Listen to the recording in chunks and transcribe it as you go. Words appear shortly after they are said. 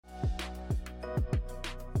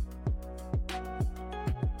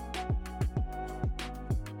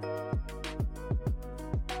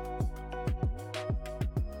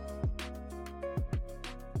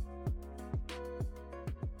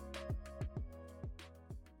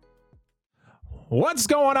What's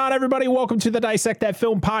going on, everybody? Welcome to the Dissect That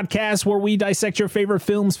Film podcast, where we dissect your favorite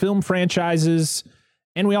films, film franchises,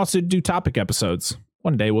 and we also do topic episodes.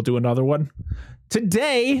 One day we'll do another one.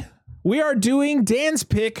 Today, we are doing Dan's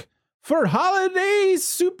pick for holiday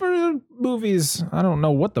super movies. I don't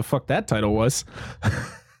know what the fuck that title was.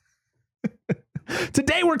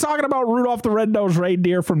 Today, we're talking about Rudolph the Red-Nosed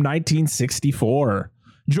Reindeer from 1964.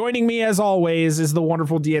 Joining me, as always, is the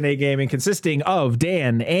wonderful DNA Gaming, consisting of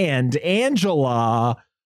Dan and Angela.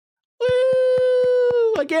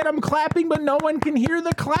 Woo! Again, I'm clapping, but no one can hear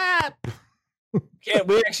the clap. Yeah,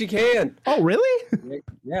 we actually can. Oh, really?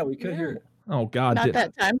 Yeah, we could hear it. Oh, God. Not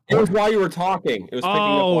that time. It was while you were talking. It was picking up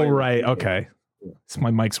while you were right. talking. Okay. So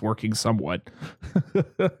my mic's working somewhat.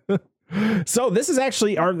 So this is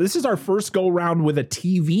actually our first go round with a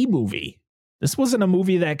TV movie. This wasn't a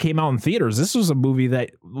movie that came out in theaters. This was a movie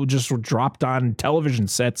that just dropped on television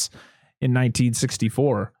sets in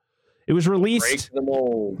 1964. It was released. Break the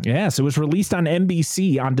mold. Yes, it was released on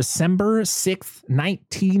NBC on December 6th,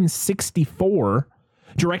 1964,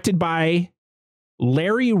 directed by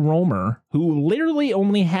Larry Romer, who literally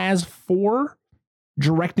only has 4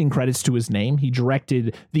 directing credits to his name. He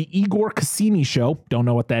directed The Igor Cassini Show. Don't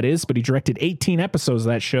know what that is, but he directed 18 episodes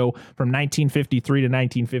of that show from 1953 to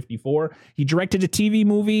 1954. He directed a TV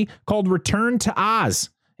movie called Return to Oz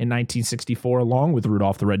in 1964, along with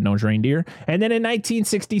Rudolph the Red-Nosed Reindeer. And then in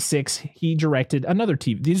 1966, he directed another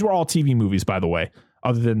TV. These were all TV movies, by the way,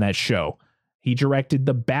 other than that show. He directed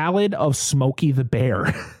The Ballad of Smokey the Bear.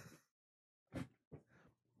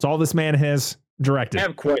 That's all this man has directed. I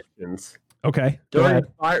have questions. Okay. Go During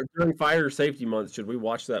ahead. fire safety month, should we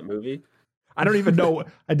watch that movie? I don't even know.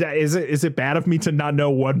 Is it bad of me to not know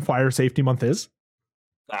what Fire Safety Month is?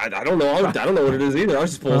 I don't know. I don't know what it is either. I was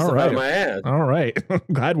just pulling All stuff right. out of my ass. All right.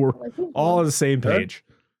 Glad we're all on the same page.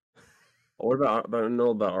 What about? I don't know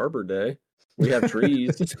about Arbor Day. We have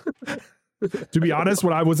trees. To be honest,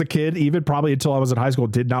 when I was a kid, even probably until I was in high school,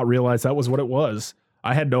 did not realize that was what it was.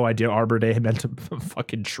 I had no idea Arbor Day meant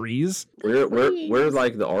fucking trees. We're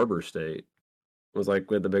like the Arbor State. It was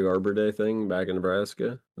like we had the big Arbor Day thing back in Nebraska.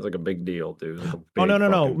 It was like a big deal, dude. Like Oh,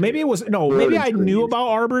 no. Maybe it was maybe I knew about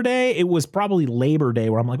Arbor Day. It was probably Labor Day,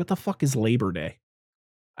 where I'm like, what the fuck is Labor Day?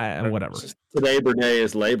 Whatever. Labor Day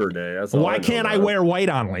is Labor Day. That's all Why can't I wear white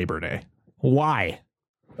on Labor Day? Why?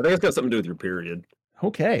 I think it's got something to do with your period.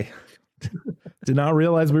 Okay. Did not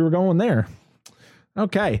realize we were going there.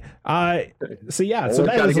 Okay. So yeah. So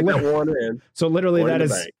that is literally that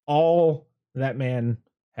is all that man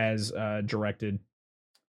has directed.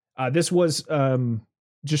 This was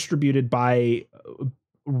distributed by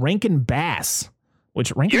Rankin Bass,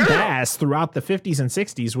 which Rankin Bass throughout the 50s and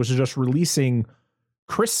 60s was just releasing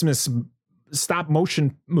Christmas stop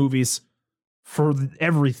motion movies for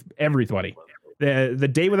everybody. The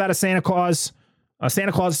Day Without a Santa Claus,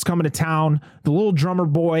 Santa Claus is Coming to Town, The Little Drummer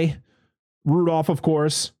Boy, Rudolph, of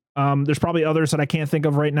course. There's probably others that I can't think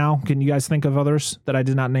of right now. Can you guys think of others that I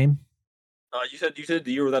did not name? You said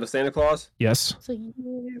The Year Without a Santa Claus? Yes. Did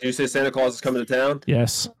you say Santa Claus is Coming to Town?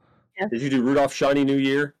 Yes. Did you do Rudolph Shiny New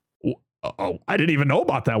Year? Oh, I didn't even know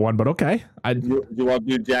about that one, but okay. You want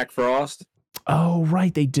to do Jack Frost? Oh,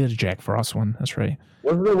 right. They did a Jack Frost one. That's right.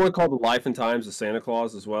 Wasn't there one called The Life and Times of Santa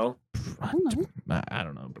Claus as well? I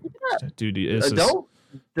don't know. Dude,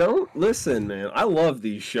 Don't listen, man. I love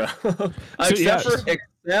these shows.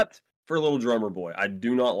 Except for Little Drummer Boy. I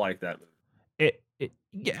do not like that movie.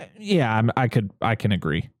 I can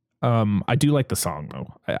agree. I do like the song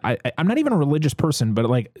though. I'm not even a religious person, but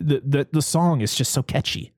like the song is just so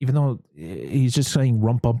catchy, even though he's just saying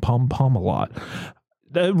rum pum pum pum a lot.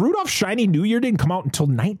 The Rudolph Shiny New Year didn't come out until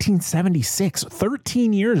 1976,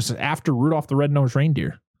 13 years after Rudolph the Red-Nosed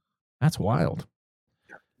Reindeer. That's wild.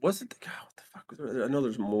 Was it the guy? What the fuck was there? I know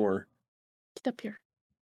there's more. Get up here.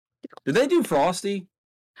 Did they do Frosty?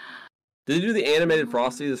 Did they do the animated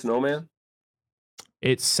Frosty the Snowman?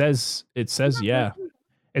 It says yeah.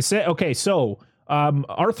 It said okay. So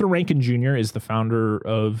Arthur Rankin Jr. is the founder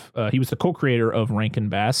of. He was the co-creator of Rankin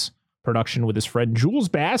Bass production with his friend Jules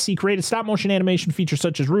Bass. He created stop motion animation features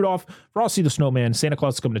such as Rudolph, Frosty the Snowman, Santa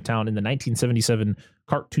Claus is Coming to Town, in the 1977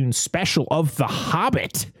 cartoon special of The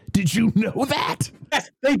Hobbit. Did you know that? Yes,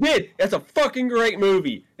 they did. That's a fucking great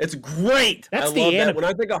movie. It's great. That's when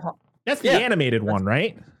I think of that's the animated one,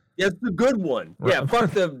 right? Yeah, it's the good one. Yeah,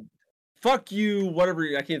 fuck you, whatever.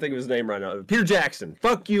 I can't think of his name right now. Peter Jackson.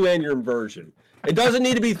 Fuck you and your version. It doesn't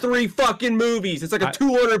need to be 3 fucking movies. It's like a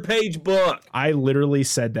 200-page book. I literally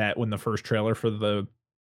said that when the first trailer for the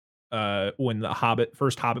when the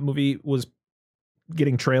first Hobbit movie was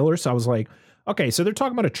getting trailers. So I was like, okay, so they're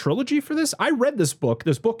talking about a trilogy for this? I read this book.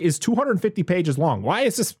 This book is 250 pages long. Why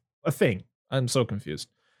is this a thing? I'm so confused.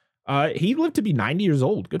 He lived to be 90 years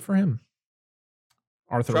old. Good for him.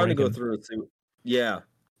 Arthur Trying Rankin. to go through and see. Yeah.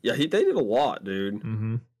 They did a lot, dude.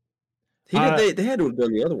 Mm-hmm. They had to have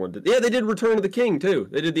done the other one. Yeah, they did Return of the King too.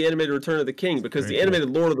 They did the animated Return of the King because the animated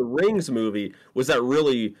Lord of the Rings movie was that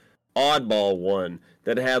really oddball one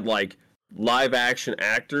that had like live action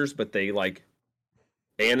actors, but they like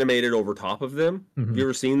animated over top of them. Mm-hmm. Have you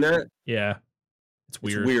ever seen that? Yeah, it's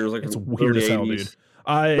weird. It's weird as hell, dude.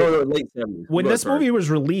 Late 70s. When this movie was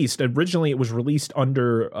released, originally it was released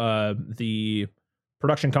under the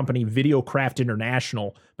production company Videocraft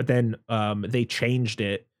International, but then they changed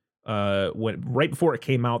it. Right before it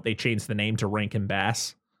came out, they changed the name to Rankin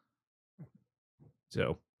Bass.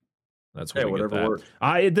 So that's where we get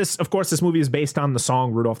that. This movie is based on the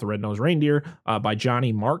song Rudolph the Red-Nosed Reindeer by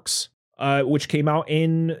Johnny Marks, which came out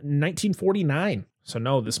in 1949. So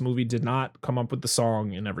no, this movie did not come up with the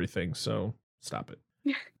song and everything. So stop it.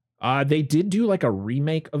 They did do like a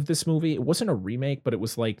remake of this movie. It wasn't a remake, but it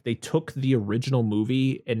was like they took the original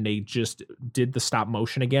movie and they just did the stop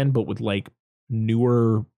motion again, but with like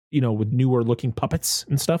newer looking puppets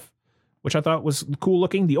and stuff, which I thought was cool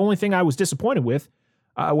looking. The only thing I was disappointed with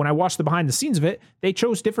when I watched the behind the scenes of it, they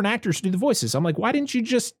chose different actors to do the voices. I'm like, why didn't you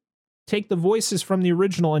just take the voices from the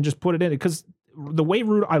original and just put it in? Because the way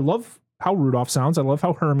I love how Rudolph sounds. I love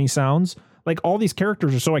how Hermie sounds. Like all these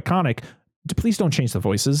characters are so iconic. Please don't change the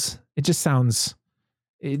voices. It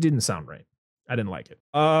didn't sound right. I didn't like it.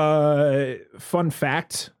 Fun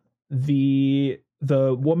fact, the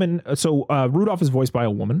woman, Rudolph is voiced by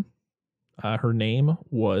a woman. Her name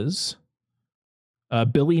was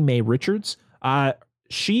Billy Mae Richards.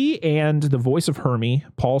 She and the voice of Hermie,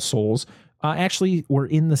 Paul Soles, actually were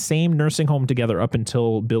in the same nursing home together up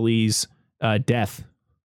until Billy's death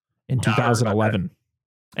in 2011.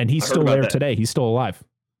 And he's still there today. He's still alive.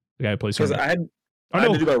 The guy who plays Hermie. I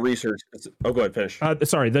had to do my research. Go ahead, finish.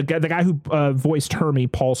 Sorry, the guy who voiced Hermie,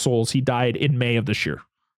 Paul Soles, he died in May of this year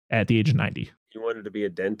at the age of 90. He wanted to be a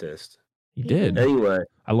dentist. He did. Anyway.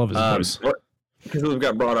 I love his voice. Because we've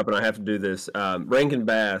got brought up and I have to do this. Rankin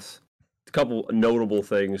Bass, a couple notable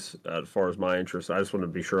things as far as my interest. I just want to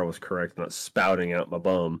be sure I was correct, not spouting out my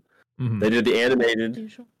bum. Mm-hmm. They did the animated. The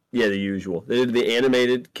usual. Yeah, the usual. They did the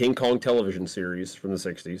animated King Kong television series from the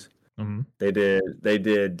 60s. Mm-hmm. They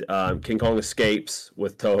did King Kong Escapes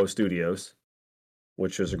with Toho Studios,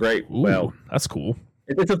 which was a great. Ooh, that's cool.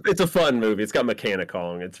 It's a fun movie. It's got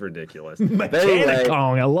Mechani-Kong. It's ridiculous.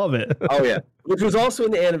 Mechani-Kong, I love it. Oh yeah, which was also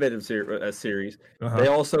in the animated series. Uh-huh. They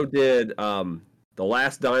also did The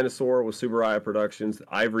Last Dinosaur with Tsuburaya Productions,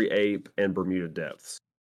 Ivory Ape, and Bermuda Depths.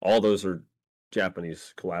 All those are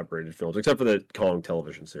Japanese collaborated films, except for the Kong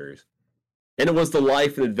television series. And it was The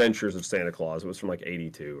Life and Adventures of Santa Claus. It was from like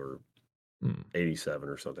 82 or 87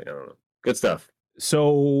 or something. I don't know. Good stuff.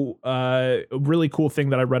 So a really cool thing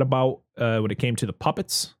that I read about when it came to the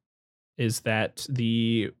puppets is that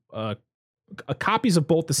the copies of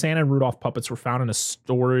both the Santa and Rudolph puppets were found in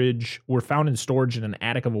storage in an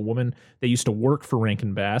attic of a woman that used to work for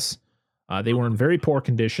Rankin Bass. They were in very poor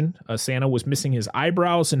condition. Santa was missing his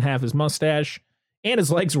eyebrows and half his mustache, and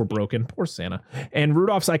his legs were broken. Poor Santa. And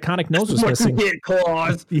Rudolph's iconic nose was missing.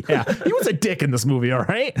 Claws. Yeah, he was a dick in this movie. All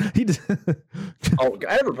right. Oh,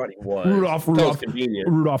 everybody was.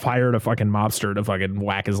 Rudolph hired a fucking mobster to fucking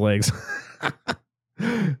whack his legs.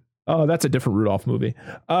 Oh, that's a different Rudolph movie.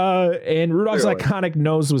 And Rudolph's iconic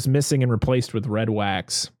nose was missing and replaced with red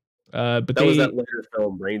wax. But that was that later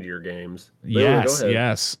film, Reindeer Games. Yes.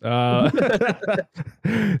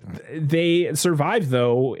 They survived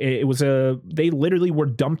though. They literally were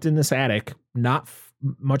dumped in this attic not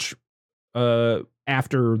much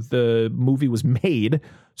after the movie was made.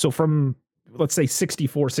 So from let's say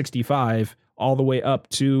 64, 65 all the way up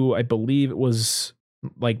to I believe it was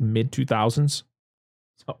like mid 2000s.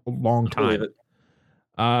 A long time.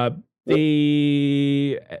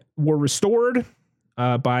 They were restored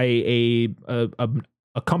by a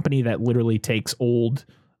company that literally takes old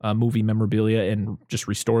movie memorabilia and just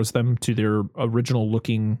restores them to their original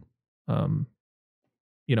looking,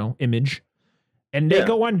 image. And they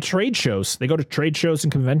go on trade shows. They go to trade shows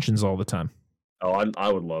and conventions all the time. Oh,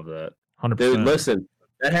 I would love that. 100%. Dude, listen,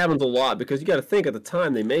 that happens a lot because you got to think at the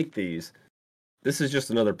time they make these. This is just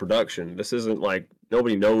another production. This isn't like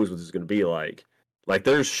nobody knows what this is going to be like. Like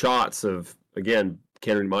there's shots of, again,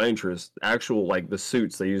 catering my interest, actual like the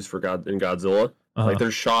suits they use for in Godzilla. Uh-huh. Like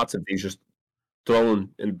there's shots of these just thrown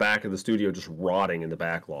in the back of the studio, just rotting in the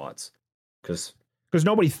back lots. Because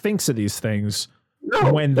nobody thinks of these things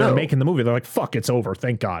when they're making the movie. They're like, fuck, it's over.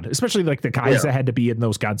 Thank God. Especially like the guys that had to be in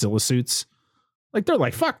those Godzilla suits. Like they're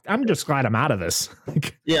like, fuck, I'm just glad I'm out of this.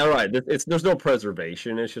 Yeah, right. There's no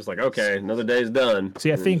preservation. It's just like, okay, another day's done.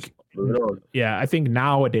 See, I think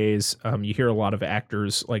nowadays, you hear a lot of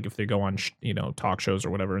actors, like if they go on, talk shows or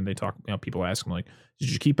whatever, and they talk, people ask them like,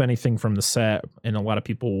 did you keep anything from the set? And a lot of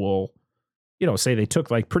people will, say they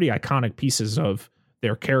took like pretty iconic pieces of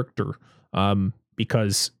their character,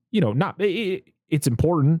 because, it's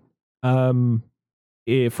important,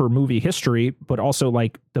 for movie history, but also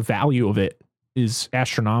like the value of it is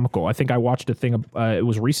astronomical. I think I watched a thing, it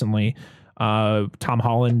was recently, Tom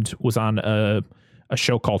Holland was on a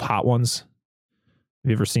show called Hot Ones. Have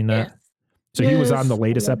you ever seen that? Yes. So he was on the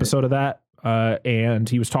latest episode of that, and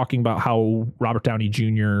he was talking about how Robert Downey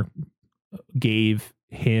Jr. gave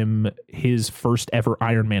him his first ever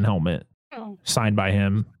Iron Man helmet signed by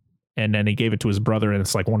him. And then he gave it to his brother, and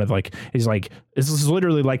it's like one of like, he's like, this is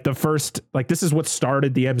literally like the first, like, this is what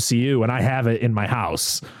started the MCU, and I have it in my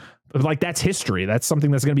house. But like, that's history. That's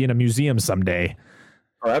something that's going to be in a museum someday.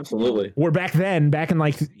 Oh, absolutely. Where back in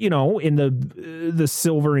like, in the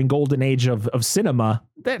silver and golden age of cinema,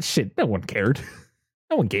 that shit, no one cared.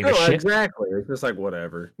 No one gave a shit. Exactly. It's just like,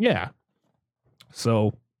 whatever. Yeah.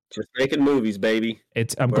 So. Just making movies, baby.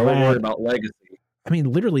 I'm glad. We're worried about legacy. I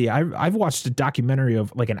mean, literally, I've watched a documentary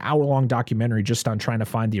of like an hour-long documentary just on trying to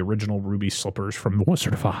find the original ruby slippers from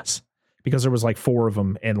Wizard of Oz, because there was like 4 of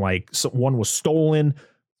them, and like one was stolen,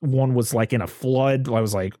 one was like in a flood. I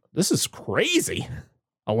was like, this is crazy.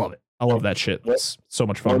 I love it. I love that shit. It's so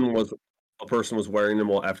much fun. One was a person was wearing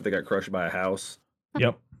them after they got crushed by a house.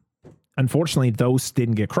 Yep. Unfortunately, those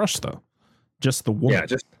didn't get crushed though. Just the woman. Yeah,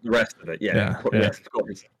 just the rest of it. Yeah. Of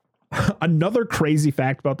course. Another crazy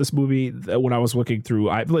fact about this movie that when I was looking through,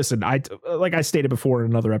 like I stated before in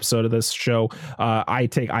another episode of this show, I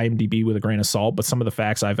take IMDb with a grain of salt, but some of the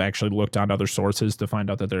facts I've actually looked on other sources to find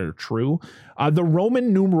out that they're true. The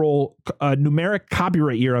Roman numeric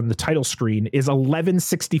copyright year on the title screen is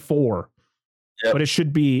 1164. Yep. But it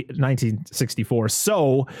should be 1964.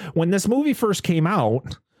 So when this movie first came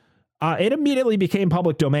out, it immediately became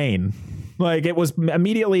public domain. Like it was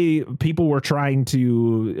immediately people were going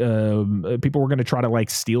to try to like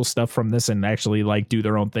steal stuff from this and actually like do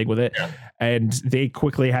their own thing with it. Yeah. And they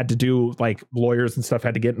quickly had to do like lawyers and stuff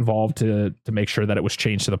had to get involved to make sure that it was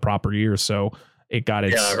changed to the proper year. So it got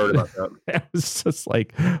its. Yeah, I heard about that. It was just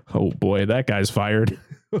like, oh boy, that guy's fired.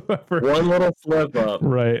 One little slip up.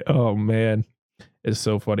 Right. Oh man. It's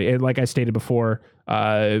so funny. And like I stated before,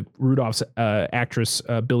 Rudolph's actress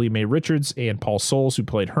Billy Mae Richards and Paul Soles, who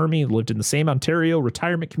played Hermie, lived in the same Ontario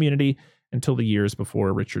retirement community until the years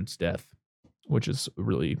before Richards' death, which is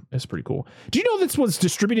pretty cool. Do you know this was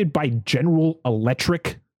distributed by General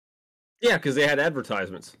Electric? Yeah, because they had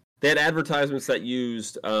advertisements. They had advertisements that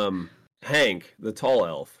used Hank, the tall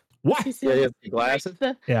elf. What? Yeah, he has the glasses.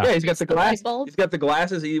 Yeah, he's got the glasses. He's got the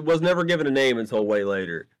glasses. He was never given a name until way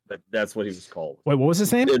later. But that's what he was called. Wait, what was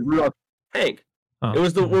his name? Hank. Oh. It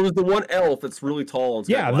was the one elf that's really tall. And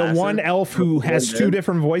the one elf who has 2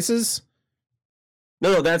 different voices.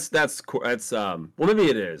 No, that's well, maybe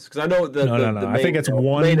it is because I know the I think it's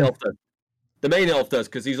one. Main elf does. The main elf does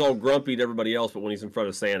because he's all grumpy to everybody else, but when he's in front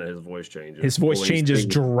of Santa, his voice changes. His voice changes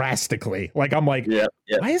drastically. Like I'm like,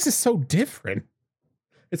 why is this so different?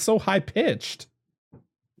 It's so high pitched.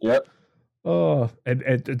 Yep. Oh,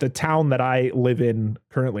 and the town that I live in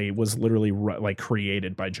currently was literally like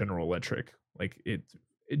created by General Electric. Like it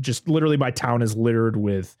just literally my town is littered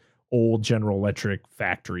with old General Electric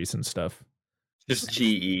factories and stuff. Just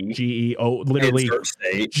GE. GE. Oh, literally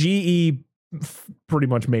GE pretty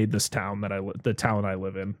much made this town the town I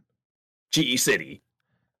live in. GE City.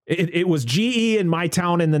 It was GE in my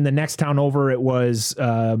town, and then the next town over it was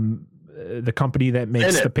the company that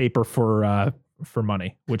makes the paper for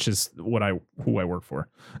money, which is who I work for.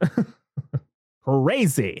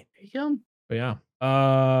 Crazy. But yeah.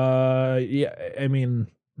 I mean,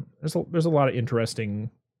 there's a lot of interesting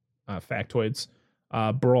factoids.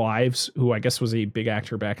 Burl Ives, who I guess was a big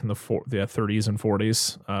actor back in the 30s and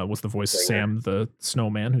 40s, was the voice of Sam the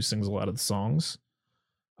Snowman, who sings a lot of the songs.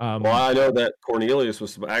 Well, I know that Cornelius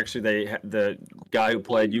was actually the guy who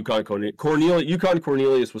played Yukon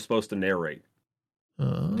Cornelius was supposed to narrate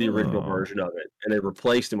the original version of it, and they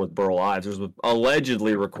replaced him with Burl Ives. There's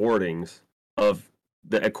allegedly recordings of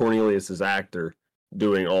Cornelius's actor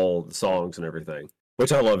doing all the songs and everything,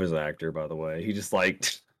 which I love his actor, by the way. He just like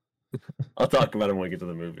I'll talk about him when we get to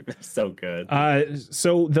the movie. It's so good.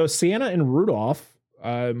 So the Santa and Rudolph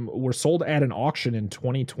were sold at an auction in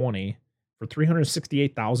 2020 for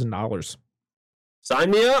 $368,000. Sign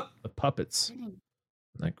me up. The puppets. Isn't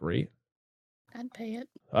that great? I'd pay it.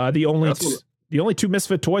 The only 2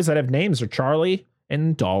 Misfit toys that have names are Charlie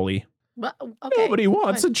and Dolly. Well, okay. Nobody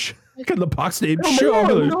wants a chick in the box named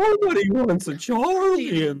Charlie. Nobody wants a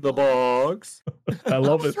Charlie in the box. I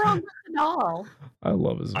love What's wrong with the doll? I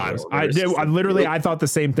love his voice. I thought the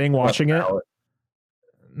same thing watching it.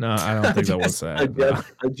 No, I don't think that was sad.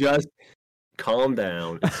 I just calm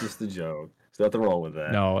down. It's just a joke. There's nothing wrong with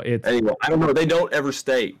that. No, anyway. I don't know. They don't ever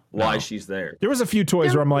state why she's there. There was a few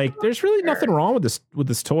toys where I'm like, there's really nothing wrong with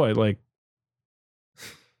this toy. Like,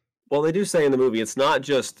 well, they do say in the movie it's not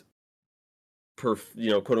just quote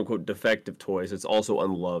unquote defective toys. It's also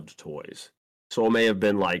unloved toys. So it may have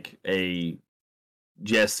been like a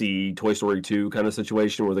Jessie Toy Story 2 kind of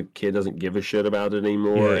situation where the kid doesn't give a shit about it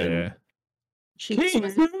anymore. Yeah.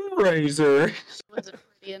 King's Razor. Wasn't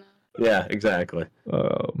pretty enough. Yeah, exactly.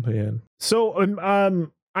 Oh man. So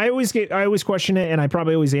I always question it, and I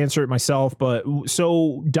probably always answer it myself. But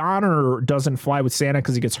so Donner doesn't fly with Santa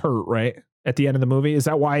because he gets hurt, right? At the end of the movie, is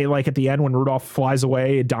that why? Like at the end when Rudolph flies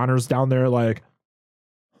away, Donner's down there like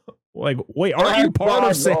wait, aren't you part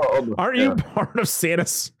of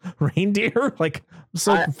Santa's reindeer? Like I'm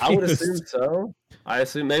so confused. I would assume so. I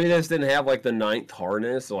assume maybe they just didn't have like the 9th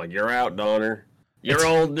harness. So like, you're out, Donner. You're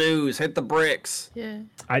old news. Hit the bricks. Yeah.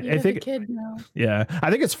 I think. A kid now. Yeah, I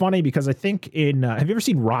think it's funny because I think in have you ever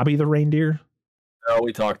seen Robbie the reindeer? Oh,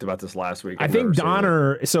 we talked about this last week. I think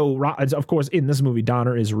Donner. So of course in this movie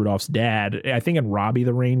Donner is Rudolph's dad. I think in Robbie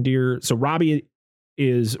the reindeer. So Robbie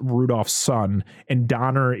is Rudolph's son, and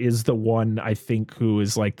Donner is the one I think who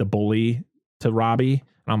is like the bully to Robbie.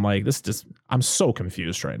 And I'm like, I'm so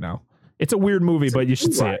confused right now. It's a weird movie, but you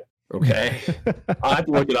should see it. Okay. I'll have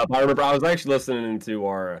to look it up. I remember I was actually listening to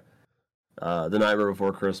our The Nightmare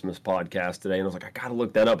Before Christmas podcast today, and I was like, I gotta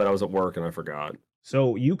look that up, but I was at work and I forgot.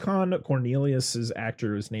 So Yukon Cornelius's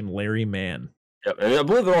actor is named Larry Mann. Yep, and I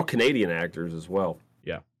believe they're all Canadian actors as well.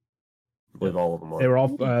 Yeah. I believe all of them are. They were all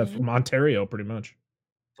from Ontario, pretty much.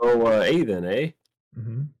 So A then, eh?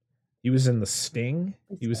 Mm-hmm. He was in The Sting.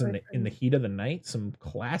 He was in the Heat of the Night, some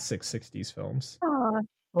classic 60s films. Oh,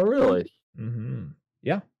 really? Mm-hmm.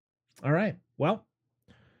 Yeah. All right. Well,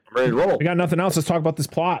 I'm ready to roll. We got nothing else. Let's talk about this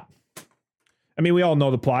plot. I mean, we all know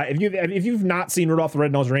the plot. If you've not seen Rudolph the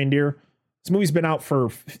Red-Nosed Reindeer, this movie's been out for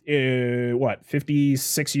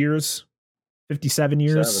 56 years, 57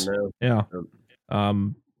 years. Yeah.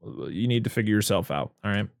 You need to figure yourself out.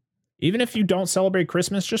 All right. Even if you don't celebrate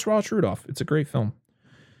Christmas, just watch Rudolph. It's a great film.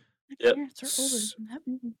 Yep. So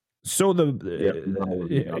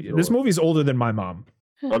this movie's older than my mom.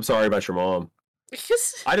 I'm sorry about your mom.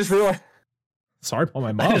 I just realized. Sorry about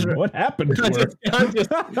my mom. What happened to her?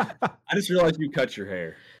 I just realized you cut your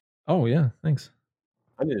hair. Oh yeah, thanks.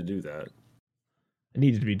 I need to do that. It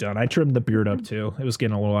needed to be done. I trimmed the beard up too. It was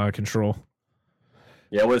getting a little out of control.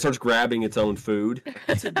 Yeah, when it starts grabbing its own food.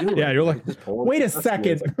 Yeah, you're like, wait a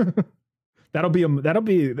second. That'll be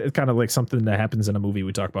kind of like something that happens in a movie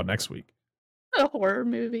we talk about next week. A horror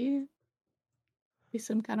movie. Be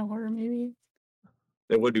some kind of horror movie.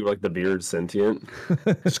 It would be like the beard sentient.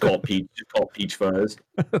 It's called Peach Fuzz.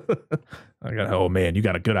 Oh man, you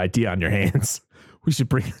got a good idea on your hands. We should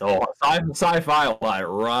bring sci-fi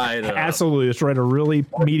right up. Absolutely. Let's write a really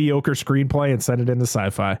mediocre screenplay and send it into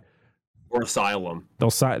Sci-Fi. Or Asylum.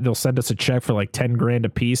 They'll send us a check for like $10,000 a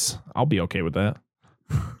piece. I'll be okay with that.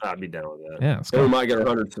 I'd be down with that. Yeah, we might get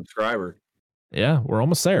 100 subscribers. Yeah, we're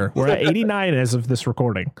almost there. We're at 89 as of this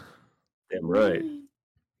recording. Damn right.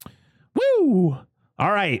 Woo!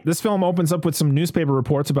 All right, this film opens up with some newspaper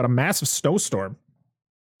reports about a massive snowstorm.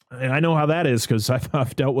 And I know how that is because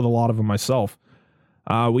I've dealt with a lot of them myself.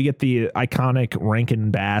 We get the iconic Rankin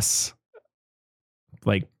Bass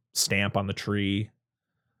like stamp on the tree.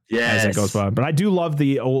 Yes. As it goes by. But I do love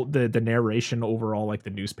the narration overall, like the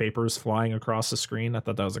newspapers flying across the screen. I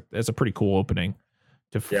thought that's a pretty cool opening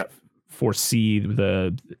to foresee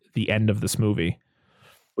the end of this movie.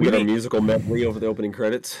 We get a musical medley over the opening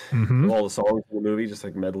credits. Mm-hmm. All the songs in the movie just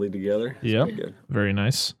like medley together. Yeah, very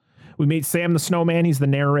nice. We meet Sam the Snowman. He's the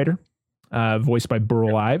narrator, voiced by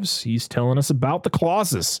Burl Ives. He's telling us about the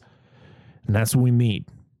Clauses. And that's when we meet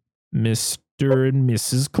Mr. and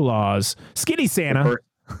Mrs. Claus. Skinny Santa.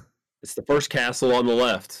 It's the first castle on the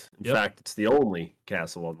left. In fact, it's the only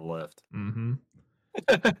castle on the left. Mm-hmm.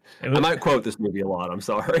 I might quote this movie a lot. I'm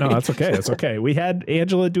sorry. No, that's okay. That's okay. We had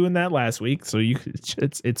Angela doing that last week, so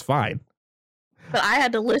it's fine. But I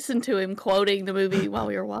had to listen to him quoting the movie while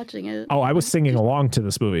we were watching it. Oh, I was singing along to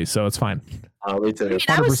this movie, so it's fine. Me too. I mean,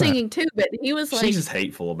 I was singing too, but he was like... She's just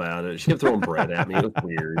hateful about it. She kept throwing bread at me. It was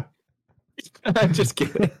weird. I'm just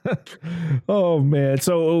kidding. Oh man!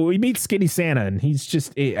 So we meet Skinny Santa, and he's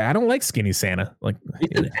just—I don't like Skinny Santa. Like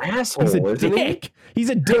he's an asshole. He's a dick. He's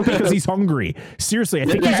a dick because he's hungry. Seriously, I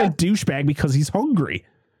think he's a douchebag because he's hungry.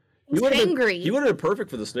 He's angry. He would have been perfect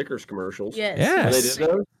for the Snickers commercials. Yes. Yes. They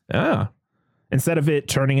did those? Yeah. Instead of it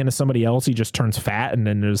turning into somebody else, he just turns fat, and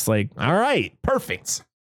then there's like, all right, perfect.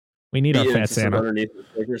 We need our fat Santa. Underneath the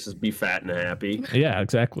Snickers is be fat and happy. Yeah,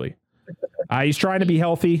 exactly. He's trying to be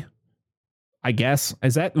healthy, I guess.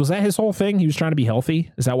 Was that his whole thing? He was trying to be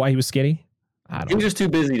healthy. Is that why he was skinny? I don't know. He was just too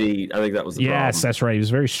busy to eat. I think that was the problem. Yes, that's right. He was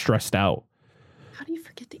very stressed out. How do you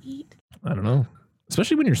forget to eat? I don't know.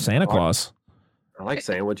 Especially when you're Santa Claus. I like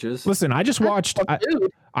sandwiches. Listen, I just watched.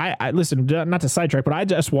 I listen. Not to sidetrack, but I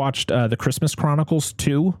just watched the Christmas Chronicles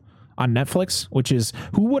 2 on Netflix. Which is,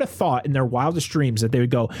 who would have thought in their wildest dreams that they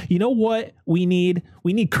would go, you know what, we need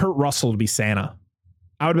Kurt Russell to be Santa.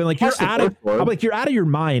 I would have been like, you're out of your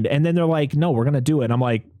mind. And then they're like, no, we're gonna do it. And I'm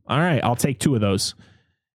like, all right, I'll take 2 of those.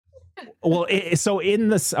 Well, so in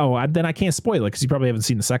this, then I can't spoil it because you probably haven't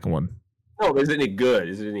seen the second one. Oh, is it any good?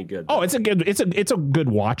 Is it any good? Oh, it's a good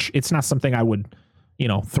watch. It's not something I would,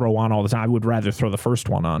 throw on all the time. I would rather throw the first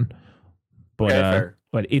one on. But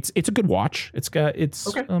but it's a good watch. It's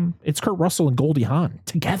Kurt Russell and Goldie Hawn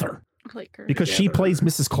together. I like her. Because she plays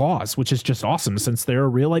Mrs. Claus, which is just awesome since they're a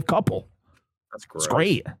real life couple. That's gross. It's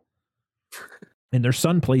great. And their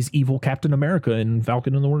son plays evil Captain America in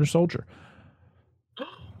Falcon and the Winter Soldier.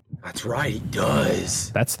 That's right, he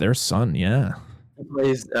does. That's their son, yeah. He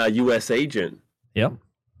plays U.S. agent. Yep.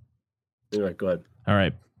 Anyway, go ahead. All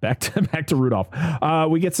right, back to Rudolph.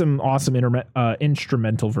 We get some awesome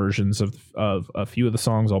instrumental versions of a few of the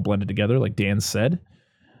songs all blended together, like Dan said.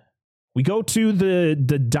 We go to the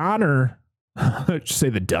Donner. Say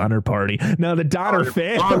the Donner Party. No, the Donner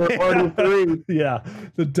family. Donner Party 3. Yeah,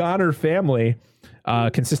 the Donner family,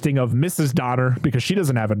 consisting of Mrs. Donner because she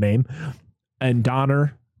doesn't have a name, and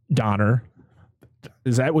Donner.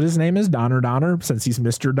 Is that what his name is? Donner, since he's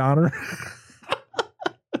Mr. Donner.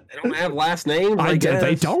 They don't have last names. I guess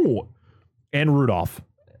they don't. And Rudolph.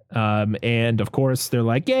 And of course they're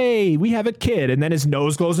like, yay, we have a kid. And then his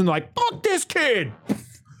nose goes and like, fuck this kid.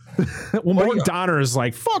 Well, Mark Donner is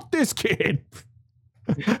like, fuck this kid.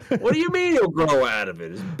 What do you mean he'll grow out of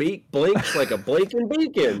it? His beak blinks like a blinking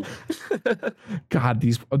beacon. God,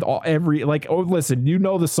 listen, you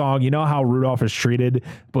know the song, you know how Rudolph is treated,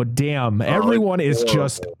 but damn, everyone is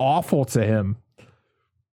just awful to him.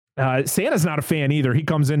 Santa's not a fan either. He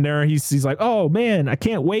comes in there, he's like, oh man, I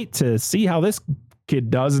can't wait to see how this kid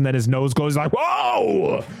does, and then his nose goes like,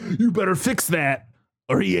 whoa, you better fix that,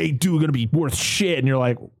 or he ain't gonna be worth shit. And you're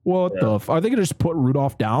like, what the fuck? Are they gonna just put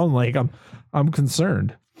Rudolph down? Like, I'm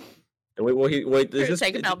concerned. He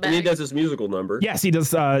does this musical number. Yes, he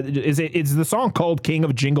does. Is the song called King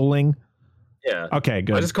of Jingling? Yeah. Okay,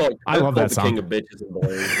 good. I love that song. King of Bitches and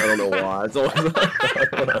Balloons. I don't know why. It's always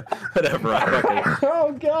whatever.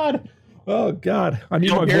 Oh God. I need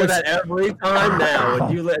You'll my hear voice. That every time now.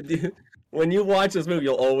 When you watch this movie,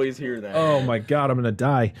 you'll always hear that. Oh my God, I'm gonna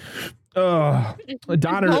die. Donner.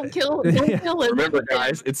 Don't kill him. Remember,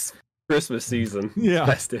 guys, it's Christmas season. Yeah.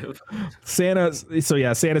 Festive. Santa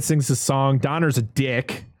sings his song. Donner's a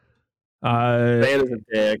dick. Santa's a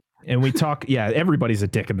dick. And we talk, everybody's a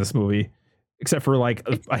dick in this movie. Except for like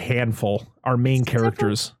a handful. Our main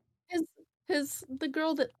characters. The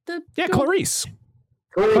girl that Clarice.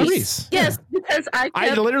 Yes, because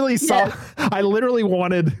I literally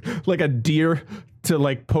wanted like a deer to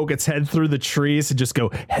like poke its head through the trees and just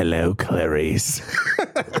go, hello, Clarice.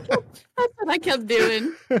 That's what I kept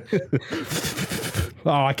doing.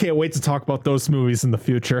 Oh, I can't wait to talk about those movies in the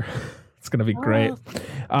future. It's going to be great.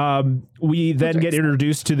 We then get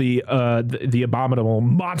introduced to the abominable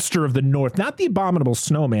monster of the North. Not the abominable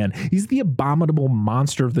snowman. He's the abominable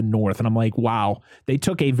monster of the North. And I'm like, wow. They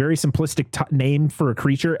took a very simplistic name for a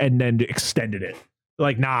creature and then extended it.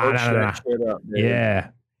 Like, nah. Yeah.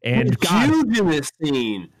 And huge in this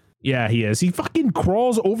scene. Yeah, he is. He fucking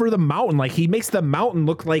crawls over the mountain. Like, he makes the mountain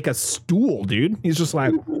look like a stool, dude. He's just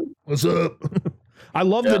like, what's up? I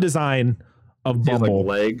love the design of Bumble.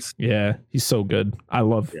 Like legs. Yeah, he's so good. I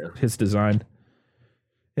love his design.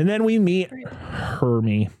 And then we meet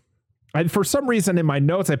Hermie. For some reason in my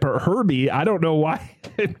notes I put Herbie. I don't know why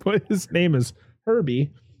I put his name as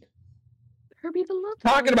Herbie. Herbie the Love.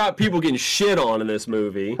 Talking about people getting shit on in this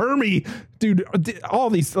movie. Hermie, dude,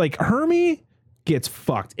 all these, like, Hermie gets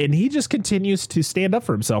fucked and he just continues to stand up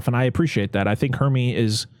for himself, and I appreciate that. I think Hermie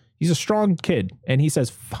he's a strong kid, and he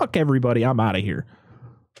says, fuck everybody, I'm out of here.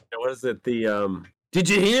 What is it? Did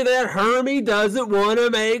you hear that? Hermie doesn't want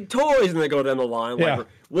to make toys. And they go down the line. Like,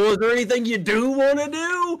 well, is there anything you do want to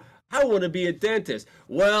do? I want to be a dentist.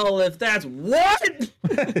 Well, if that's what?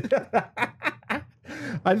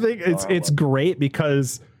 I think it's great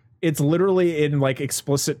because it's literally in like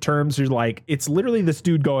explicit terms. You're like, it's literally this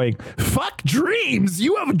dude going, "Fuck dreams.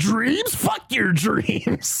 You have dreams. Fuck your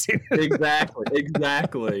dreams."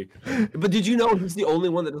 Exactly. But did you know he's the only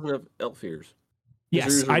one that doesn't have elf ears?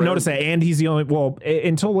 Yes, I noticed that, and he's the only. Well,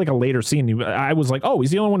 until like a later scene, I was like, "Oh,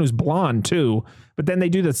 he's the only one who's blonde too." But then they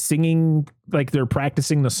do the singing, like they're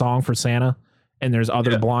practicing the song for Santa, and there's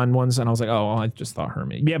other blonde ones, and I was like, "Oh, I just thought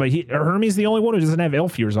Hermie." Yeah, but Hermie's the only one who doesn't have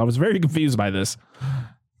elf ears. I was very confused by this.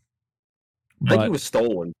 I think he was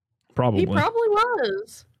stolen. Probably. He probably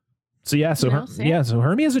was. So yeah, so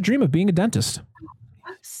Hermie has a dream of being a dentist.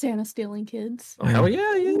 Santa stealing kids. Oh, hell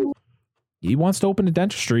yeah. He wants to open a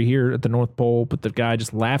dentistry here at the North Pole, but the guy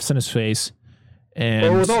just laughs in his face.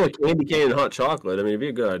 And with all the candy cane and hot chocolate, I mean, it'd be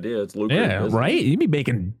a good idea. It's lucrative. Yeah, right? You'd be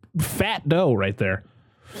making fat dough right there.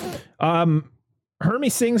 Hermie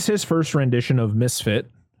sings his first rendition of Misfit,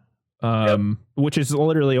 which is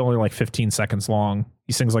literally only like 15 seconds long.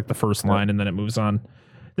 He sings like the first line and then it moves on.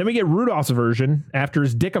 Then we get Rudolph's version after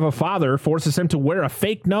his dick of a father forces him to wear a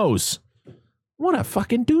fake nose. What a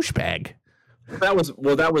fucking douchebag. That was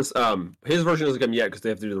his version doesn't come yet because they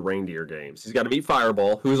have to do the reindeer games. He's got to meet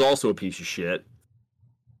Fireball, who's also a piece of shit.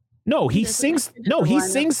 No, he sings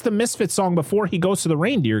the Misfit song before he goes to the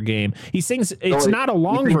reindeer game. He sings it's not a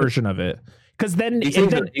long version of it. Because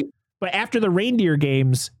but after the reindeer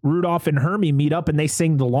games, Rudolph and Hermie meet up and they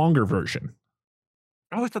sing the longer version.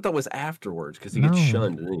 I always thought that was afterwards because he gets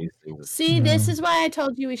shunned and then he sings. See, this is why I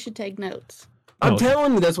told you we should take notes. I'm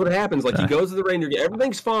telling you, that's what happens. Like, he goes to the reindeer game.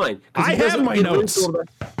 Everything's fine. I have my notes.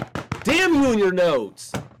 Damn you and your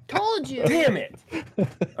notes. Told you. Damn it. All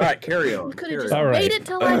right, carry on. Could have just waited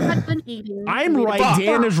till I had been eating. I'm right.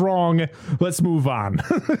 Dan is wrong. Let's move on.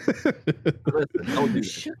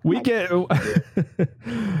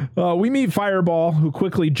 We meet Fireball, who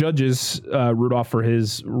quickly judges Rudolph for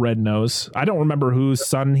his red nose. I don't remember whose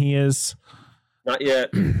son he is. Not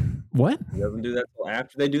yet. What? He doesn't do that until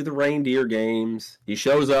after they do the reindeer games. He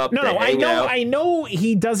shows up. I know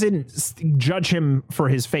he doesn't judge him for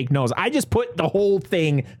his fake nose. I just put the whole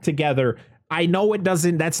thing together. I know it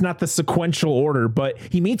doesn't. That's not the sequential order, but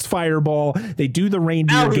he meets Fireball. They do the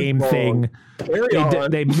reindeer game thing.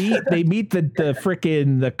 They meet the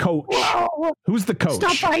frickin' coach. Wow. Who's the coach?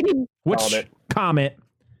 Stop fighting. Which Comet?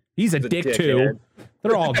 He's a dick too.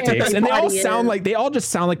 They're all dicks, and they all just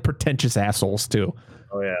sound like pretentious assholes too.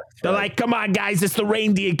 Oh yeah, they're like, "Come on, guys, it's the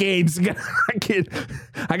reindeer games.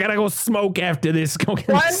 I gotta go smoke after this." Go get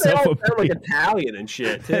myself a beer. Like Italian and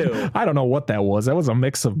shit too. I don't know what that was. That was a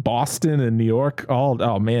mix of Boston and New York.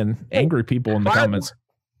 Oh man, angry people in the comments.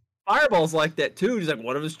 Fireball's like that too. He's like,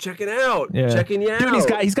 one of us checking you out.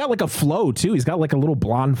 Dude, he's got like a flow too. He's got like a little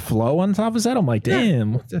blonde flow on top of his head. I'm like,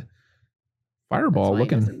 damn, what the Fireball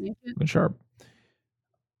looking sharp.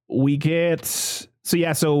 We get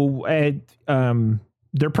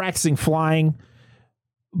they're practicing flying,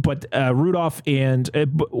 but Rudolph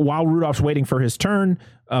while Rudolph's waiting for his turn,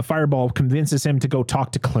 Fireball convinces him to go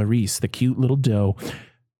talk to Clarice, the cute little doe.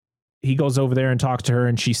 He goes over there and talks to her,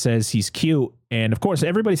 and she says he's cute. And of course,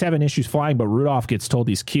 everybody's having issues flying, but Rudolph gets told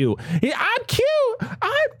he's cute. I'm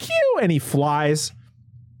cute, and he flies.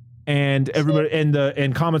 And everybody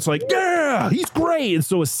and comments like, yeah, he's great. And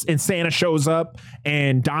so Santa shows up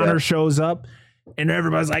and Donner shows up and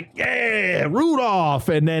everybody's like, yeah, Rudolph.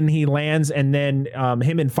 And then he lands and then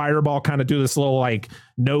him and Fireball kind of do this little like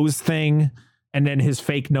nose thing. And then his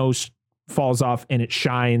fake nose falls off and it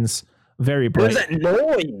shines very bright. What's that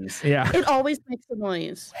noise? Yeah. It always makes a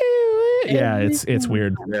noise. Yeah, it's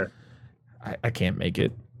weird. Yeah. I can't make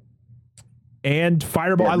it. And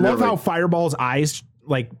Fireball, I love how Fireball's eyes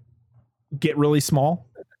like get really small.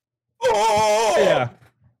 Oh yeah.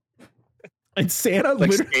 And Santa like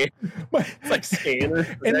it's like Scanner.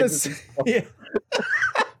 And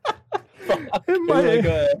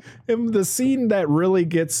the scene that really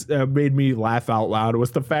gets made me laugh out loud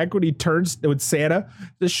was the fact when he turns with Santa.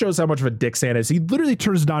 This shows how much of a dick Santa is. He literally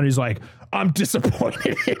turns down and he's like, I'm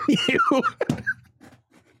disappointed in you.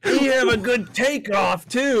 He have a good takeoff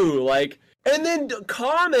too. Like, and then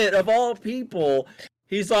Comet of all people,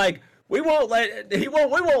 he's like, we won't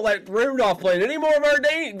let Rudolph play any more of our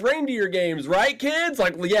reindeer games, right, kids?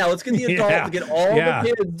 Like, well, yeah, let's get the adult to get all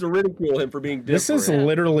the kids to ridicule him for being different. This is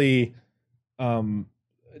literally,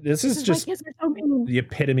 this is just the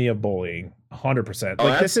epitome of bullying, 100%.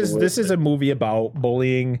 Like, this is a movie about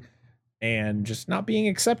bullying and just not being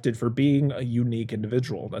accepted for being a unique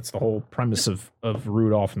individual. That's the whole premise of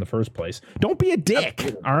Rudolph in the first place. Don't be a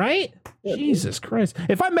dick, all right? Yeah, Jesus Christ.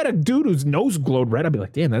 If I met a dude whose nose glowed red, I'd be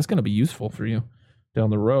like, damn, that's going to be useful for you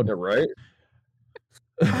down the road. Yeah, right?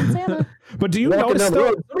 But do you notice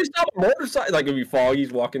though? Somebody stop a motorcycle, like if you foggy,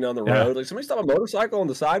 he's walking down the road. Like somebody stop a motorcycle on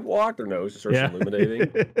the sidewalk. Their nose just starts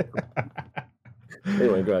illuminating.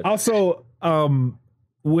 Anyway, go ahead. Also,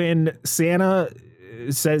 when Santa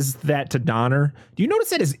says that to Donner, do you notice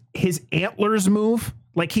that his antlers move?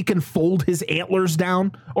 Like he can fold his antlers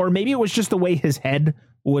down, or maybe it was just the way his head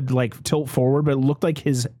would like tilt forward, but it looked like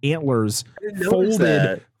his antlers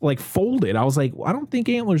folded. I was like, I don't think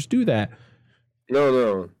antlers do that.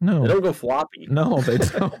 No. They don't go floppy. No, they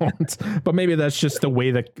don't. But maybe that's just the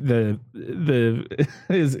way that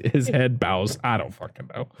his head bows. I don't fucking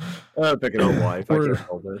know. I'm picking on wife.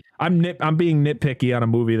 I'm being nitpicky on a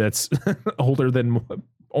movie that's older than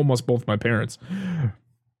almost both my parents.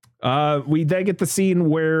 We then get the scene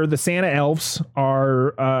where the Santa elves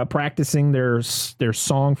are practicing their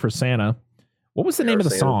song for Santa. What was the name of the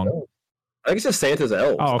song? Elves. I think it's just Santa's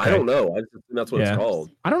Elves. Oh, okay. I don't know. I just think that's what it's called.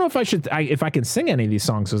 I don't know if if I can sing any of these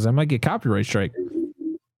songs, because I might get copyright strike.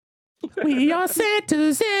 We are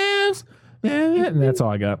Santa's elves. And that's all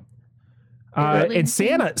I got. And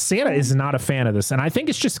Santa is not a fan of this, and I think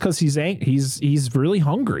it's just because he's really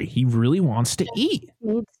hungry. He really wants to eat.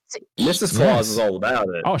 Mrs. Claus is all about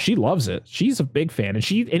it. Oh, she loves it. She's a big fan, and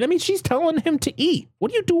she's telling him to eat.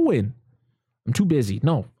 What are you doing? I'm too busy.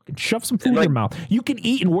 No, shove some food in your mouth. You can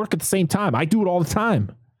eat and work at the same time. I do it all the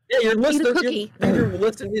time. Yeah, you're listening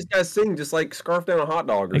to these guys sing, just like scarf down a hot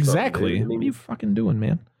dog. Exactly. What are you fucking doing,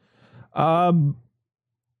 man?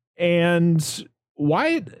 And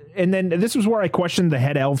why? And then this was where I questioned the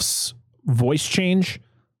head elf's voice change.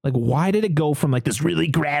 Like, why did it go from like this really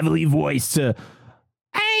gravelly voice to,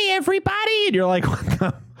 "Hey, everybody," and you're like,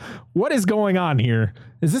 what is going on here?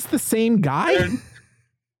 Is this the same guy?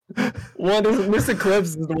 Miss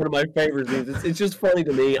Eclipse is one of my favorite scenes. It's just funny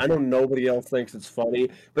to me. I know nobody else thinks it's funny,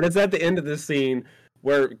 but it's at the end of this scene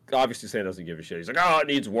where obviously Santa doesn't give a shit. He's like, "Oh, it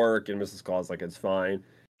needs work," and Mrs. Claus like, "It's fine."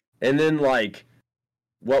 And then like,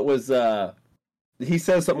 what was he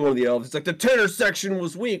says something, one of the elves, it's like, "The tenor section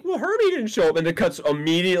was weak." Well, Herbie didn't show up, and it cuts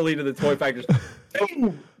immediately to the toy factory.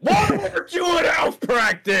 "Hey, why weren't you at elf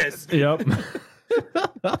practice?" Yep.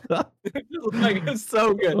 Like, it's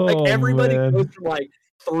so good. Like everybody goes from like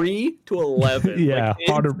 3 to 11. Yeah,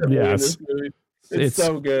 yes. It's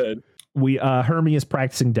so good. Hermie is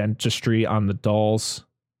practicing dentistry on the dolls,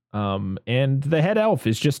 and the head elf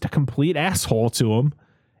is just a complete asshole to him.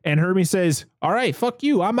 And Hermie says, "All right, fuck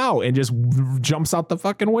you, I'm out," and just jumps out the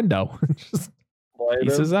fucking window. Just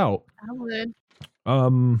pieces out. I would.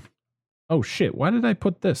 Oh shit! Why did I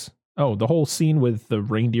put this? Oh, the whole scene with the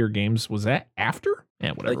reindeer games, was that after?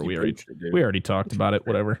 Yeah, whatever. We already talked about it.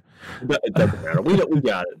 Whatever. It doesn't matter. We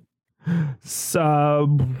got it. So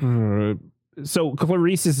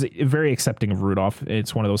Clarice is very accepting of Rudolph.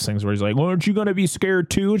 It's one of those things where he's like, "Well, aren't you going to be scared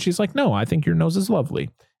too?" And she's like, "No, I think your nose is lovely."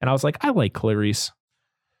 And I was like, I like Clarice.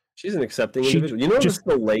 She's an accepting individual. You notice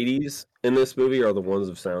the ladies in this movie are the ones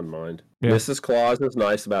of sound mind. Yeah. Mrs. Claus is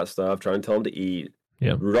nice about stuff, trying to tell him to eat.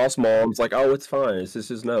 Yeah. Rudolph's mom's like, "Oh, it's fine. It's just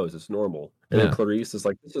his nose. It's normal." And then Clarice is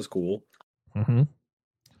like, "This is cool." Mm-hmm.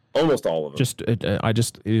 Almost all of them.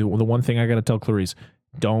 The one thing I got to tell Clarice,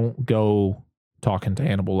 don't go talking to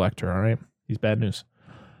Hannibal Lecter. All right. He's bad news.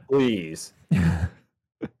 Please.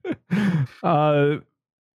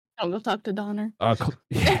 I'll go talk to Donner.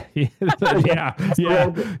 Yeah. You got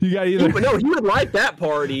either. No, he would like that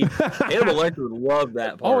party. Hannibal Lecter would love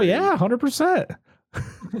that party. Oh yeah, 100%.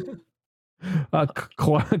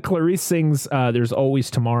 Clarice sings "There's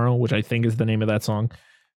Always Tomorrow," which I think is the name of that song.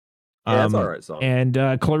 Yeah, that's all right song.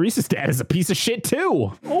 And Clarice's dad is a piece of shit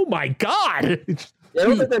too. Oh my god! Yeah, I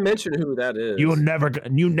don't think they mention who that is. You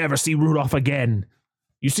never see Rudolph again.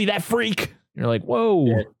 You see that freak? You're like, whoa.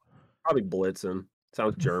 Yeah, probably Blitzen.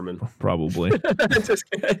 Sounds German. Probably. Just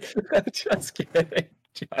kidding. Just kidding.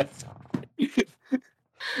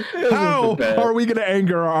 How are we going to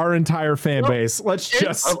anger our entire fan base? Let's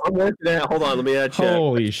just. I'm working out. Hold on. Let me add check.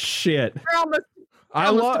 Holy shit.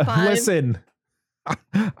 Listen.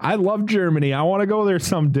 I love Germany. I want to go there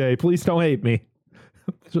someday. Please don't hate me.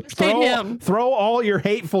 Throw all your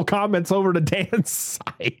hateful comments over to Dan's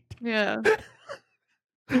side. Yeah.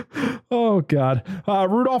 Oh God.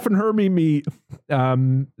 Rudolph and Hermie meet.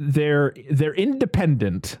 They're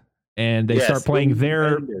independent, and they start playing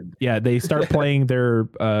their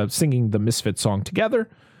singing the Misfit song together,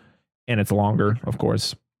 and it's longer, of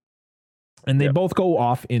course. And they both go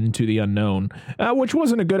off into the unknown, which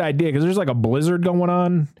wasn't a good idea because there's like a blizzard going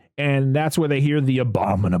on, and that's where they hear the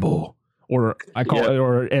Abominable, or I call it,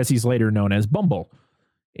 or as he's later known as, Bumble.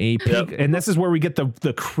 And this is where we get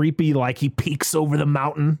the creepy, like he peeks over the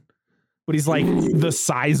mountain, but he's like the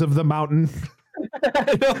size of the mountain.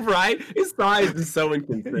 Right? His size is so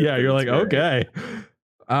inconsistent. Yeah, you're like, okay.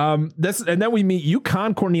 And then we meet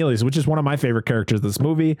Yukon Cornelius, which is one of my favorite characters of this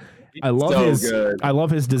movie. I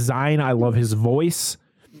love his design. I love his voice.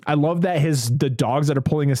 I love that the dogs that are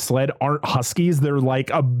pulling his sled aren't huskies. They're like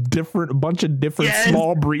a bunch of different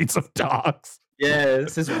small breeds of dogs. Yeah,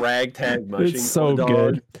 this is ragtag mushing. It's so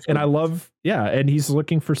good. And I love, and he's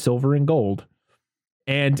looking for silver and gold.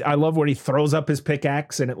 And I love when he throws up his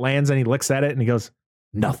pickaxe and it lands and he looks at it and he goes,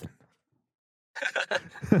 nothing.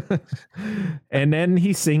 And then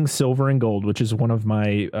he sings Silver and Gold, which is one of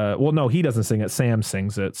my, well, no, he doesn't sing it. Sam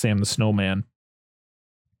sings it. Sam the Snowman.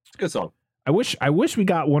 Good song. I wish we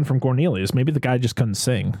got one from Cornelius. Maybe the guy just couldn't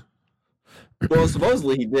sing. Well,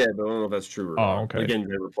 supposedly he did, but I don't know if that's true or not. Oh, okay. Again,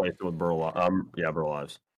 they replaced it with Burl. Burl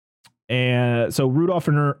Ives. And so Rudolph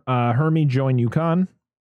and Hermie join Yukon.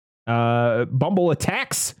 Bumble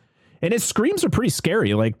attacks, and his screams are pretty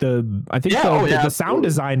scary. Like the sound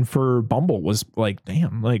design for Bumble was like,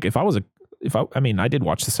 damn. Like I did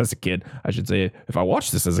watch this as a kid. I should say, if I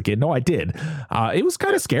watched this as a kid, no, I did. It was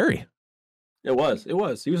kind of scary. It was.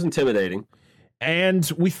 He was intimidating. And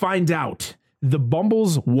we find out the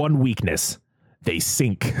Bumble's one weakness: they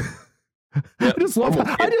sink. Yep. I just love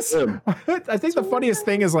I think the funniest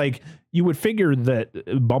thing is, like, you would figure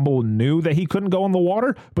that Bumble knew that he couldn't go in the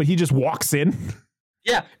water, but he just walks in.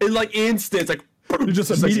 Yeah, in like instance, like he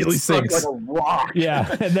just immediately sinks like a rock. Yeah,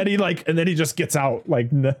 and then he just gets out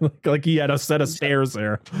like he had a set of stairs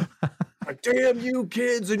there. Like, damn you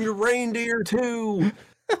kids and your reindeer too.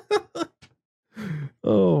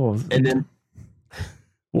 Oh, and then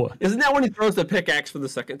what? Isn't that when he throws the pickaxe for the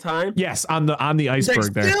second time? Yes, on the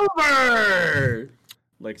iceberg there. Silver.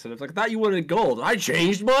 Like, so it's like, I thought you wanted gold. I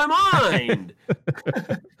changed my mind.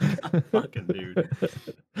 Fucking dude.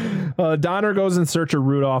 Donner goes in search of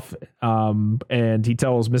Rudolph, and he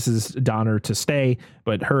tells Mrs. Donner to stay,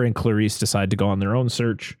 but her and Clarice decide to go on their own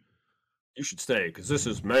search. You should stay because this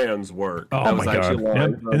is man's work. Oh my god!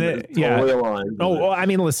 And then, well, I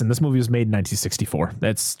mean, listen, this movie was made in 1964.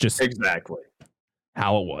 That's just exactly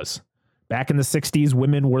how it was. Back in the 60s,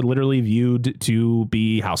 women were literally viewed to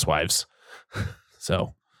be housewives.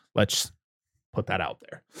 So let's put that out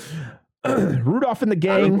there. Rudolph and the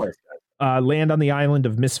gang land on the island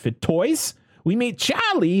of Misfit Toys. We meet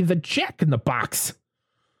Charlie, the Jack in the Box.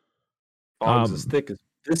 Fog's as thick as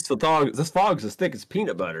this fog's as thick as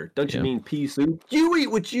peanut butter. Don't you mean pea soup? You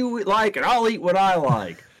eat what you like, and I'll eat what I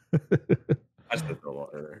like.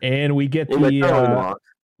 And we get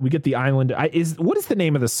the island. What is the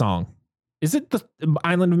name of the song? Is it the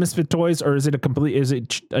Island of Misfit Toys, or is it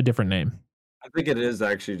a different name? I think it is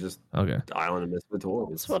actually just the Island of Misfit Toys.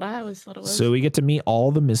 That's what I always thought it was. So we get to meet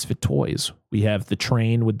all the Misfit Toys. We have the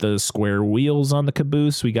train with the square wheels on the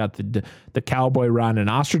caboose. We got the cowboy riding an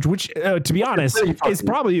ostrich, which, to be honest,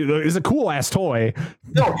 is a cool ass toy.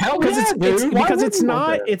 No, hell yeah, because it's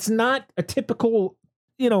not a typical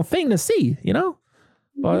thing to see.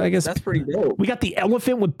 But I guess that's pretty dope. We got the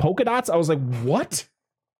elephant with polka dots. I was like, what?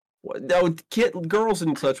 No, girls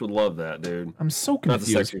and such would love that, dude. I'm so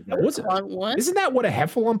confused. Isn't that what a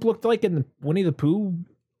heffalump looked like in the Winnie the Pooh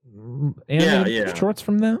shorts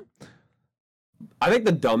from that? I think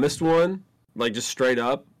the dumbest one, like just straight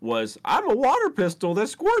up, was I'm a water pistol that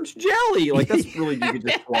squirts jelly. Like that's really, you could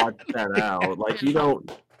just watch that out. Like you don't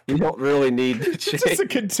really need to change. It's a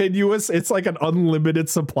continuous. It's like an unlimited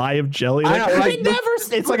supply of jelly.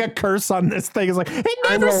 It's like a curse on this thing. It's like it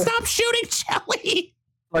never stops shooting jelly.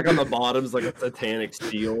 Like on the bottom's like a satanic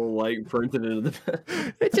seal, like printed into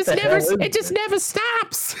the. It just never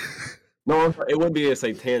stops. No, it wouldn't be a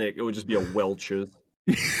satanic. It would just be a Welch's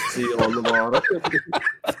seal on the bottom.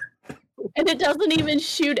 And it doesn't even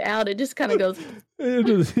shoot out. It just kind of goes.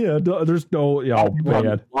 There's no. A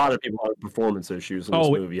lot of people have performance issues in this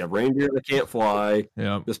movie. You have reindeer that can't fly.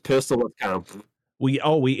 Yeah. This pistol that's kind of. We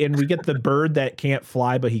get the bird that can't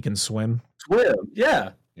fly but he can swim.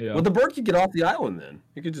 Yeah. Yeah. Well, the bird could get off the island then.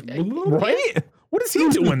 He could just right. What is he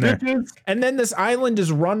doing there? And then this island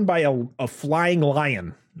is run by a flying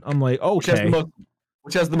lion. I'm like, okay,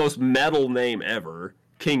 which has the most metal name ever,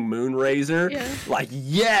 King Moonrazer. Yeah. Like,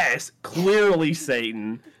 yes, clearly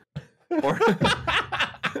Satan, or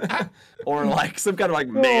like some kind of like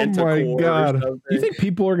manticore. Oh my god! You think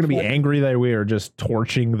people are going to be angry that we are just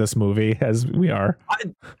torching this movie as we are?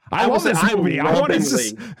 I love this movie. I want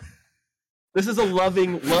to. This is a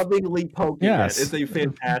lovingly poking at. It's a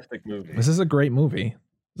fantastic movie. This is a great movie.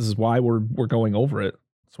 This is why we're going over it.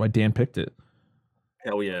 That's why Dan picked it.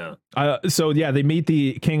 Hell yeah. They meet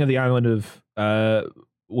the king of the island of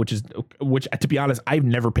which to be honest, I've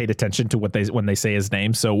never paid attention to when they say his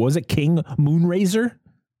name. So was it King Moonrazer?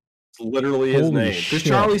 It's literally his name. Because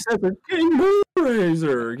Charlie said the King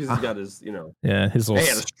Moonracer. Because he's got his, his little... He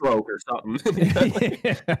had a stroke or something.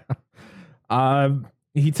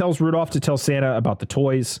 He tells Rudolph to tell Santa about the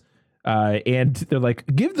toys. And they're like,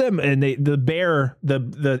 give them, and the bear,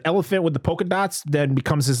 the elephant with the polka dots, then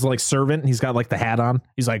becomes his like servant. He's got like the hat on.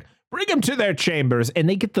 He's like, bring them to their chambers, and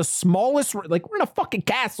they get the smallest. Like, we're in a fucking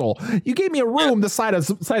castle. You gave me a room the size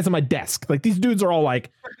of my desk. Like, these dudes are all like,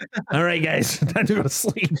 all right, guys, time to go to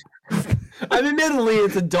sleep. I mean, admittedly,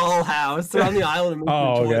 it's a dollhouse. They're on the island.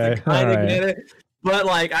 Oh, okay. I kind of get it, but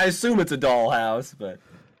like, I assume it's a dollhouse, but.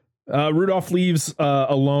 Rudolph leaves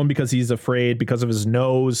alone because he's afraid because of his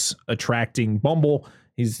nose attracting Bumble.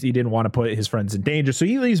 He didn't want to put his friends in danger, so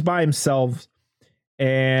he leaves by himself,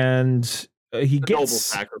 and he gets noble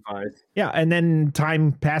sacrifice. Yeah, and then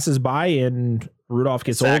time passes by, and Rudolph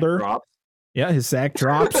gets older. Drops. Yeah, his sack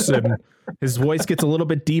drops, and his voice gets a little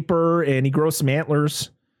bit deeper, and he grows some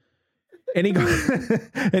antlers. And he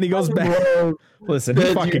goes back. Listen,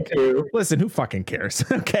 who fucking cares?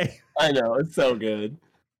 Okay, I know, it's so good.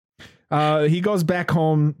 He goes back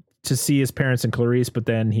home to see his parents and Clarice, but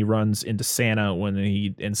then he runs into Santa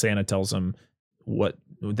and Santa tells him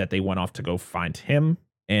that they went off to go find him,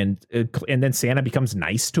 and then Santa becomes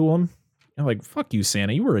nice to him. I'm like, fuck you,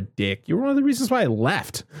 Santa, you were a dick. You were one of the reasons why I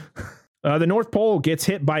left. The North Pole gets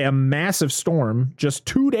hit by a massive storm just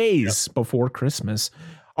 2 days before Christmas.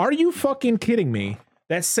 Are you fucking kidding me?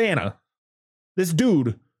 That Santa, this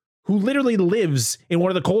dude who literally lives in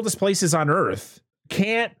one of the coldest places on Earth,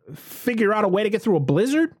 can't figure out a way to get through a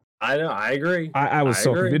blizzard? I know. I agree. I was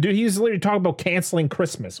so confused. Dude, he's literally talking about canceling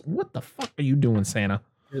Christmas. What the fuck are you doing, Santa?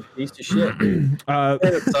 You're a piece of shit.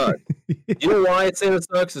 Santa sucks. You know why Santa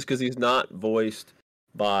sucks? Is because he's not voiced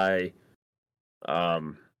by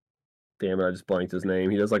damn it, I just blanked his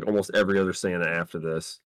name. He does like almost every other Santa after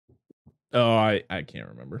this. Oh, I can't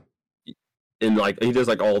remember. And like he does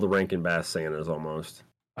like all the Rankin Bass Santas almost.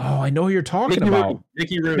 Oh, I know who you're talking about.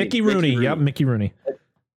 Mickey Rooney. Mickey Rooney. Yep, Mickey Rooney.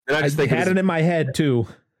 And I just had it in my head too.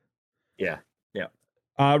 Yeah.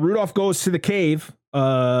 Rudolph goes to the cave,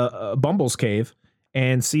 Bumble's cave,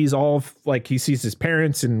 and sees he sees his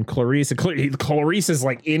parents and Clarice. And Clarice is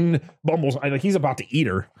like in Bumble's, like he's about to eat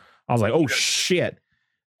her. I was like, oh shit.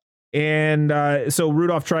 And so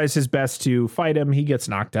Rudolph tries his best to fight him. He gets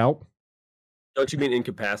knocked out. Don't you mean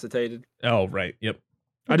incapacitated? Oh, right. Yep.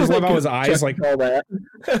 I just love how his eyes like all that.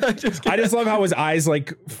 I just love how his eyes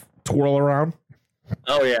like twirl around.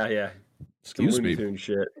 Oh yeah. Excuse me.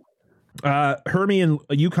 Shit. Hermie and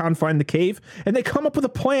Yukon find the cave, and they come up with a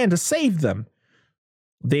plan to save them.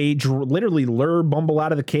 They literally lure Bumble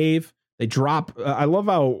out of the cave. They drop. I love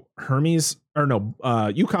how Yukon's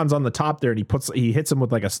on the top there, and he hits him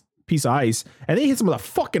with like a piece of ice, and then he hits him with a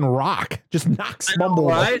fucking rock. Just knocks Bumble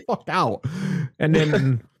the fuck out.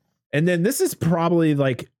 And then this is probably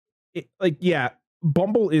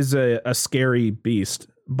Bumble is a scary beast,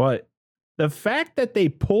 but the fact that they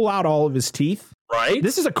pull out all of his teeth, right?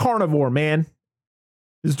 This is a carnivore, man.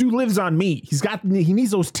 This dude lives on meat. He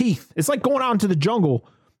needs those teeth. It's like going out into the jungle.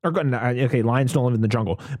 Okay, lions don't live in the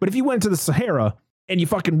jungle, but if you went to the Sahara and you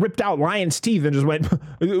fucking ripped out lion's teeth and just went,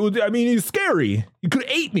 I mean, he's scary. He could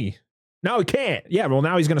have ate me. Now he can't. Yeah, well,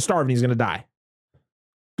 now he's gonna starve and he's gonna die.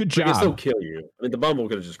 Good job. He can still kill you. I mean, the Bumble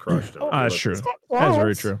could have just crushed him. That's true. That's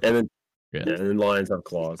very true. And then lions have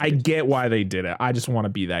claws. I get why they did it. I just want to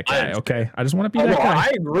be that guy. Okay, I just want to be that guy. I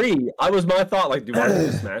agree. My thought. Like, do I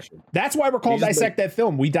just smash him? That's why we're called Dissect That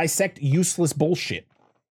Film. We dissect useless bullshit.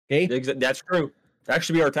 Okay, that's true. That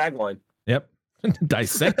should be our tagline. Yep.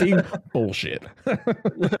 Dissecting bullshit.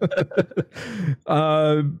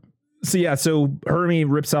 So Hermie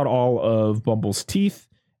rips out all of Bumble's teeth,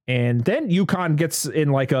 and then Yukon gets in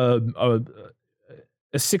like a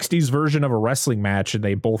 60s version of a wrestling match, and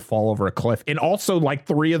they both fall over a cliff, and also like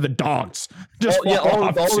 3 of the dogs just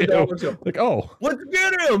all the dogs go, like, oh, let's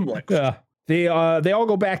get him. Like, they all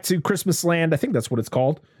go back to Christmas Land. I think that's what it's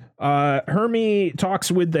called. Hermie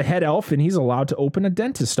talks with the head elf, and he's allowed to open a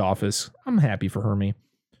dentist office. I'm happy for Hermie.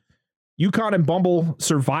 Yukon and Bumble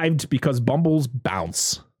survived because Bumbles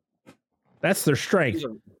bounce. That's their strength.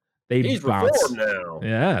 He's bounce now.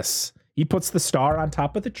 Yes, he puts the star on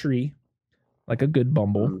top of the tree like a good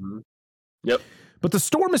Bumble. Mm-hmm. Yep. But the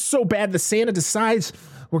storm is so bad that Santa decides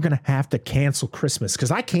we're going to have to cancel Christmas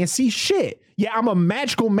because I can't see shit. Yeah, I'm a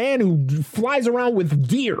magical man who flies around with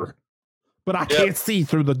deer, but I can't see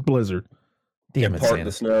through the blizzard. Damn it,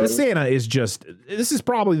 Santa. Santa is this is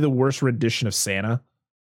probably the worst rendition of Santa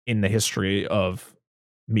in the history of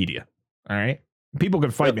media. All right? People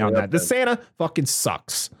can fight me on that. This Santa fucking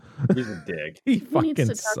sucks. He's a dig. He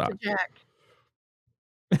fucking sucks.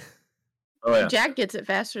 Oh yeah. Jack gets it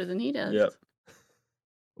faster than he does. Yep.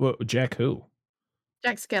 Well, Jack who?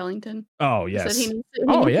 Jack Skellington. Oh yes. He needs to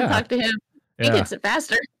talk to him. He gets it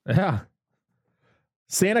faster. Yeah.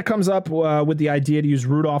 Santa comes up with the idea to use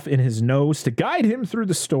Rudolph in his nose to guide him through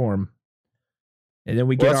the storm. And then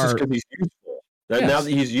we get our... Just he's useful. Now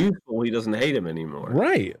that he's useful, he doesn't hate him anymore.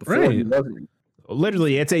 Right, right.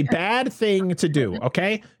 Literally, it's a bad thing to do,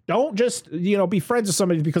 okay? Don't just, be friends with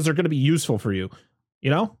somebody because they're going to be useful for you,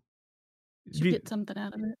 You get something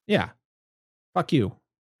out of it. Yeah. Fuck you.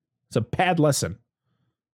 It's a bad lesson.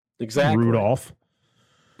 Exactly. Rudolph.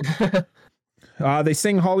 They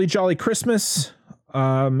sing Holly Jolly Christmas.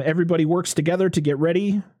 Everybody works together to get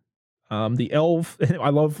ready. The elf, I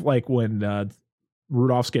love like when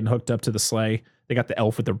Rudolph's getting hooked up to the sleigh. They got the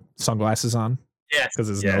elf with the sunglasses on. Yes. Because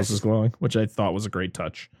his nose is glowing, which I thought was a great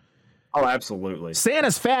touch. Oh, absolutely.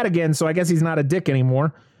 Santa's fat again, so I guess he's not a dick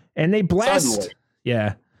anymore. And they blast. Suddenly.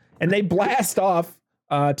 Yeah. And they blast off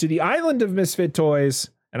to the island of Misfit Toys.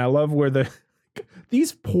 And I love where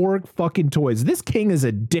these poor fucking toys. This king is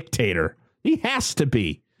a dictator. He has to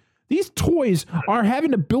be. These toys are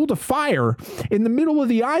having to build a fire in the middle of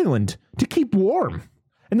the island to keep warm.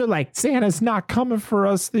 And they're like, Santa's not coming for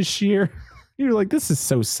us this year. You're like, this is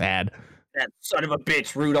so sad. That son of a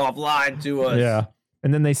bitch, Rudolph, lied to us. Yeah.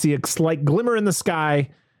 And then they see a slight glimmer in the sky.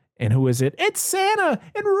 And who is it? It's Santa,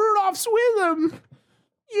 and Rudolph's with him.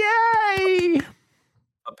 Yay!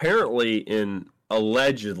 Apparently,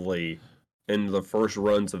 allegedly, in the first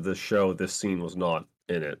runs of this show, this scene was not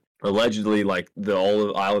in it. Allegedly, like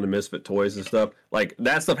all Island of Misfit Toys and stuff, like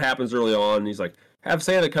that stuff happens early on. And he's like, "Have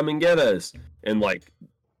Santa come and get us," and like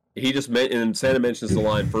he just and Santa mentions the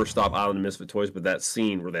line "First stop Island of Misfit Toys," but that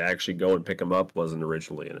scene where they actually go and pick him up wasn't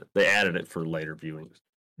originally in it. They added it for later viewings.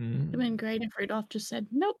 It'd have been great if Rudolph just said,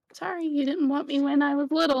 "Nope, sorry, you didn't want me when I was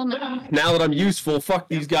little." No. Now that I'm useful, fuck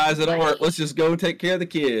these guys that aren't. Let's just go take care of the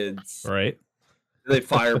kids. Right? They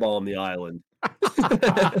firebomb the island.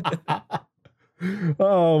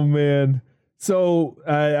 Oh man! So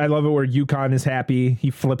I love it where Yukon is happy. He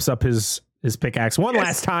flips up his pickaxe one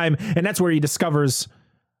last time, and that's where he discovers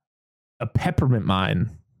a peppermint mine.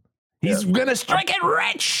 He's gonna strike it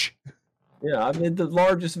rich. Yeah, I'm in the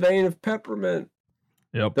largest vein of peppermint.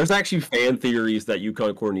 Yep. There's actually fan theories that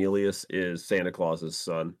Yukon Cornelius is Santa Claus's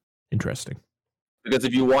son. Interesting. Because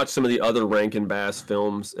if you watch some of the other Rankin Bass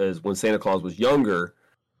films, as when Santa Claus was younger,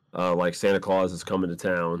 like Santa Claus is coming to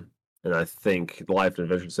town. And I think The Life and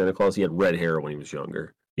Adventures of Santa Claus, he had red hair when he was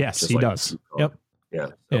younger. Yes, he does. Yep. Yeah.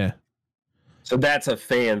 Yeah. So that's a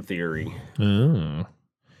fan theory. The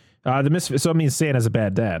Misfit. So it means Santa's a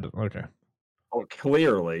bad dad. Okay. Oh,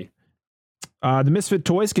 clearly. The Misfit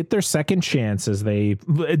Toys get their second chance as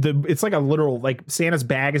it's like a literal, like Santa's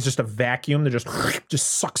bag is just a vacuum that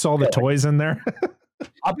just sucks all the toys in there.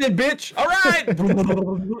 Hop in, bitch. All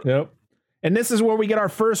right. Yep. And this is where we get our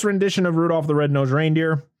first rendition of Rudolph the Red-Nosed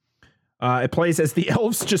Reindeer. It plays as the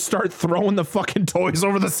elves just start throwing the fucking toys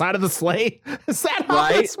over the side of the sleigh. Is that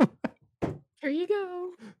right? Here you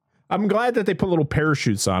go. I'm glad that they put little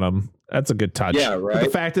parachutes on them. That's a good touch. Yeah, right. But the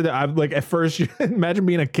fact that I'm like, at first, imagine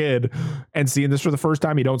being a kid and seeing this for the first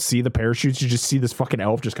time. You don't see the parachutes. You just see this fucking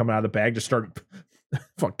elf just coming out of the bag, just start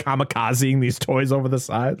kamikazing these toys over the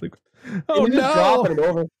side. Like, oh no! Dropping them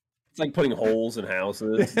over. It's like putting holes in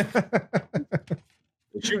houses.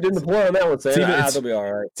 Shoot in the play on that one, say, they'll be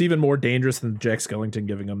all right. It's even more dangerous than Jack Skellington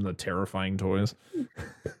giving them the terrifying toys.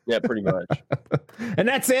 Yeah, pretty much. And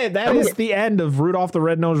that's it. That is the end of Rudolph the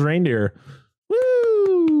Red-Nosed Reindeer.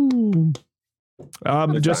 Woo!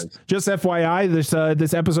 Just FYI,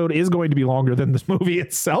 this episode is going to be longer than this movie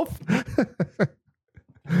itself.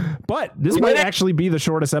 But this might actually be the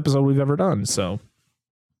shortest episode we've ever done. So,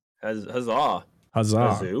 huzzah! Huzzah!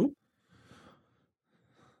 Hazoo?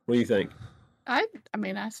 What do you think? I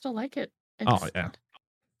mean, I still like it. Oh yeah,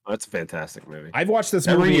 that's a fantastic movie. I've watched this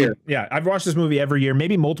movie every year. Yeah, I've watched this movie every year,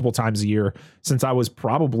 maybe multiple times a year since I was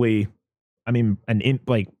probably,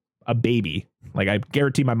 like a baby. Like I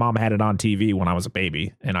guarantee my mom had it on TV when I was a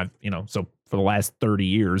baby, and so for the last 30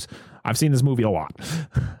 years, I've seen this movie a lot.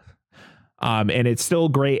 And it's still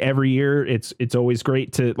great every year. It's always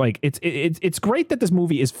great to like. It's great that this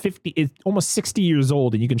movie is almost 60 years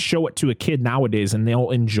old, and you can show it to a kid nowadays, and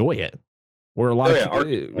they'll enjoy it. Where a lot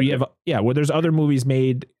where there's other movies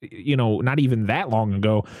made, not even that long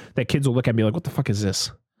ago that kids will look at me like, what the fuck is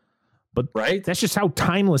this? But that's just how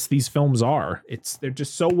timeless these films are. They're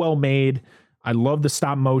just so well made. I love the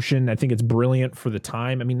stop motion. I think it's brilliant for the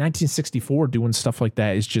time. I mean, 1964 doing stuff like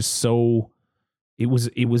that is just so, it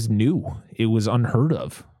was new. It was unheard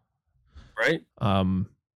of. Right. And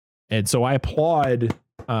so I applaud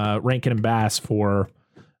Rankin and Bass for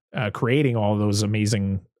creating all those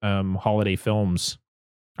amazing holiday films.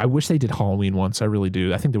 I wish they did Halloween once. I really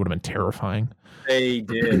do. I think they would have been terrifying. They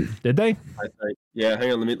did. Did they? Yeah.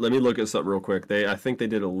 Hang on. Let me look at something real quick. I think they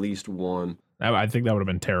did at least one. I think that would have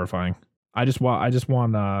been terrifying. I just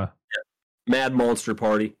want Mad Monster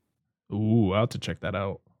Party. Ooh, I'll have to check that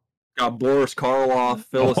out. Got Boris Karloff,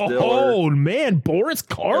 Phyllis Diller. Oh man, Boris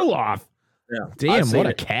Karloff. Yeah. Damn, what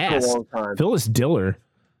a cast. Phyllis Diller.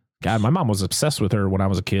 God, my mom was obsessed with her when I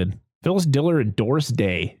was a kid. Phyllis Diller and Doris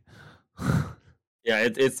Day. Yeah, I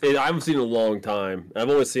haven't seen it in a long time. I've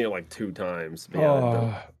only seen it like 2 times.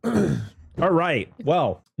 All right.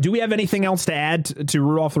 Well, do we have anything else to add to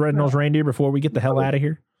Rudolph the Red-Nosed Reindeer before we get the hell out of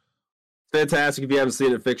here? Fantastic. If you haven't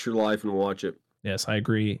seen it, fix your life and watch it. Yes, I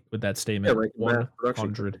agree with that statement. Yeah,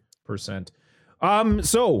 100%.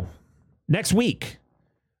 So next week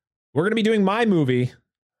we're going to be doing my movie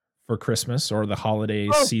for Christmas or the holiday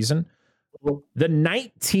season. The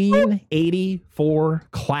 1984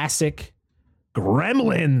 classic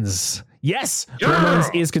Gremlins. Yes,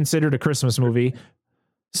 Gremlins is considered a Christmas movie.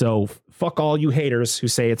 So fuck all you haters who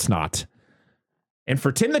say it's not. And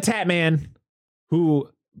for Tim the Tatman, who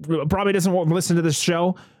probably doesn't want to listen to this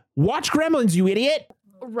show, watch Gremlins, you idiot.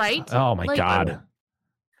 Right? Oh my God.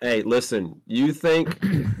 Hey, listen, you think,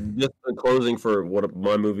 just in closing for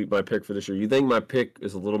my pick for this year, you think my pick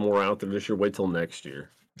is a little more out there this year? Wait till next year.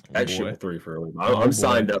 Action 3 for a little. I'm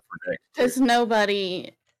signed up for next year. Because nobody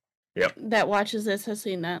that watches this has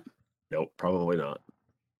seen that. Nope, probably not.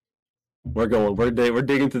 We're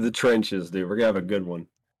digging through the trenches, dude. We're gonna have a good one.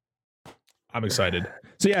 I'm excited.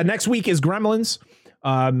 So yeah, next week is Gremlins.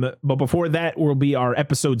 But before that will be our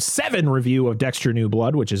episode 7 review of Dexter New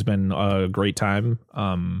Blood, which has been a great time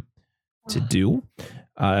to do.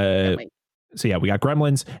 So yeah, we got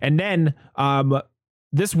Gremlins, and then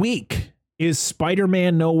this week is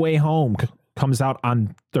Spider-Man No Way Home comes out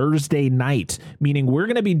on Thursday night, meaning we're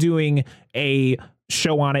going to be doing a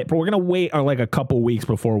show on it, but we're going to wait like a couple weeks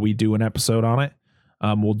before we do an episode on it.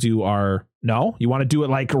 We'll do you want to do it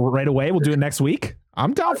like right away? We'll do it next week.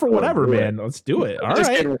 I'm down for whatever, man. Let's do it. All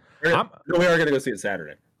right. We are going to go see it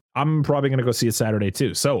Saturday. I'm probably going to go see it Saturday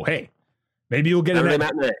too. So, hey, maybe you'll get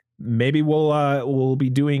it. Maybe we'll be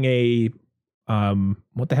doing a,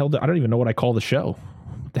 what the hell? I don't even know what I call the show.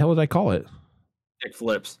 What the hell did I call it? Kick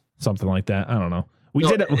Flips. Something like that. I don't know.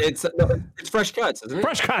 It's Fresh Cuts, isn't it?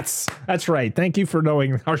 Fresh Cuts. That's right. Thank you for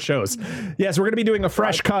knowing our shows. Yes, we're going to be doing a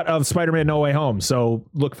fresh cut of Spider-Man No Way Home. So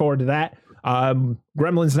look forward to that.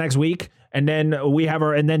 Gremlins next week. And then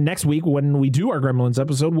next week when we do our Gremlins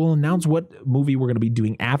episode, we'll announce what movie we're going to be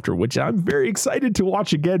doing after, which I'm very excited to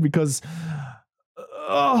watch again because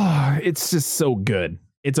it's just so good.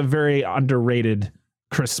 It's a very underrated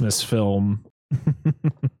Christmas film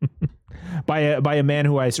by a man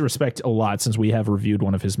who I respect a lot, since we have reviewed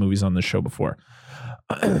one of his movies on this show before.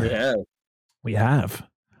 We have.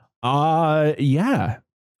 Yeah.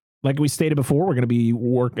 Like we stated before, we're going to be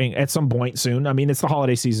working at some point soon. I mean, it's the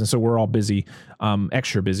holiday season, so we're all busy,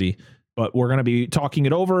 extra busy. But we're going to be talking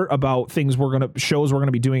it over about shows we're going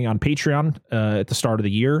to be doing on Patreon at the start of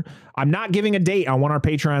the year. I'm not giving a date on when our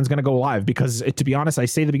Patreon is going to go live because, to be honest, I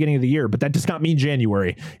say the beginning of the year, but that does not mean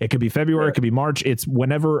January. It could be February, it could be March. It's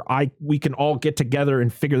whenever we can all get together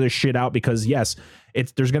and figure this shit out, because yes,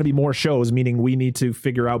 there's going to be more shows, meaning we need to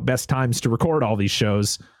figure out best times to record all these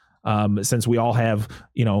shows. Since we all have,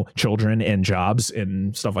 children and jobs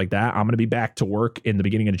and stuff like that. I'm going to be back to work in the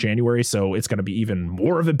beginning of January, so it's going to be even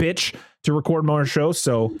more of a bitch to record more shows.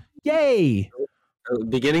 So yay.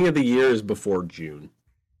 Beginning of the year is before June.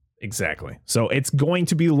 Exactly. So it's going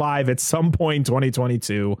to be live at some point in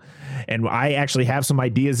 2022. And I actually have some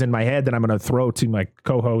ideas in my head that I'm going to throw to my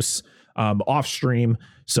co-hosts off stream.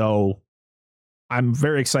 So I'm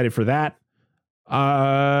very excited for that.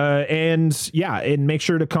 And make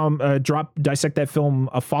sure to come Dissect That Film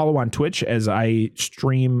a follow on Twitch as I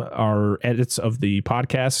stream our edits of the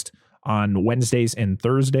podcast on Wednesdays and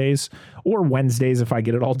Thursdays, or Wednesdays if I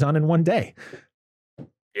get it all done in one day.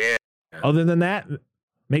 Yeah. Other than that,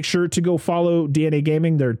 make sure to go follow DNA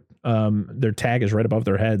Gaming. Their tag is right above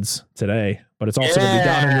their heads today, but it's also going to be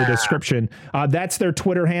down in the description. That's their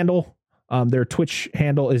Twitter handle. Their Twitch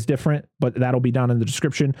handle is different, but that'll be down in the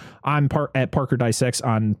description. I'm at Parker Dissects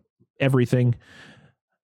on everything.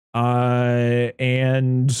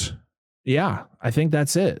 And yeah, I think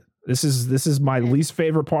that's it. This is my least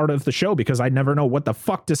favorite part of the show because I never know what the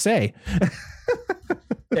fuck to say.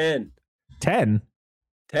 10.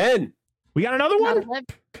 We got another one?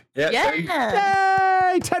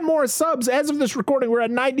 Yeah. Yay! 10 more subs. As of this recording, we're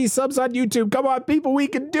at 90 subs on YouTube. Come on, people, we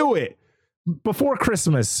can do it. Before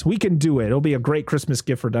Christmas, we can do it. It'll be a great Christmas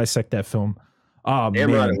gift for Dissect That Film. Oh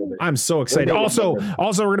man, I'm so excited. Also,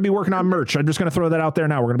 we're going to be working on merch. I'm just going to throw that out there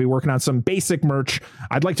now. We're going to be working on some basic merch.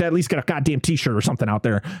 I'd like to at least get a goddamn t-shirt or something out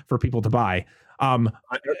there for people to buy. A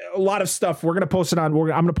lot of stuff. We're going to post it on. I'm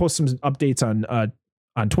going to post some updates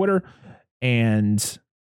on Twitter and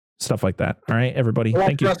stuff like that. All right, everybody.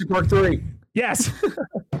 Thank you. Jurassic Park 3. Yes.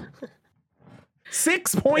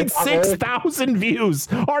 6.6 thousand views.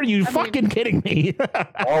 Are you fucking kidding me?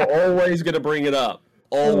 Always going to bring it up.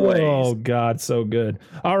 Always. Oh, God, so good.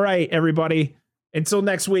 All right, everybody. Until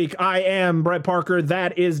next week, I am Brett Parker.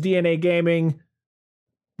 That is DNA Gaming.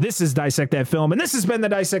 This is Dissect That Film, and this has been the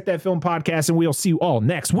Dissect That Film podcast, and we'll see you all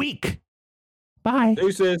next week. Bye.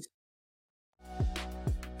 Deuces.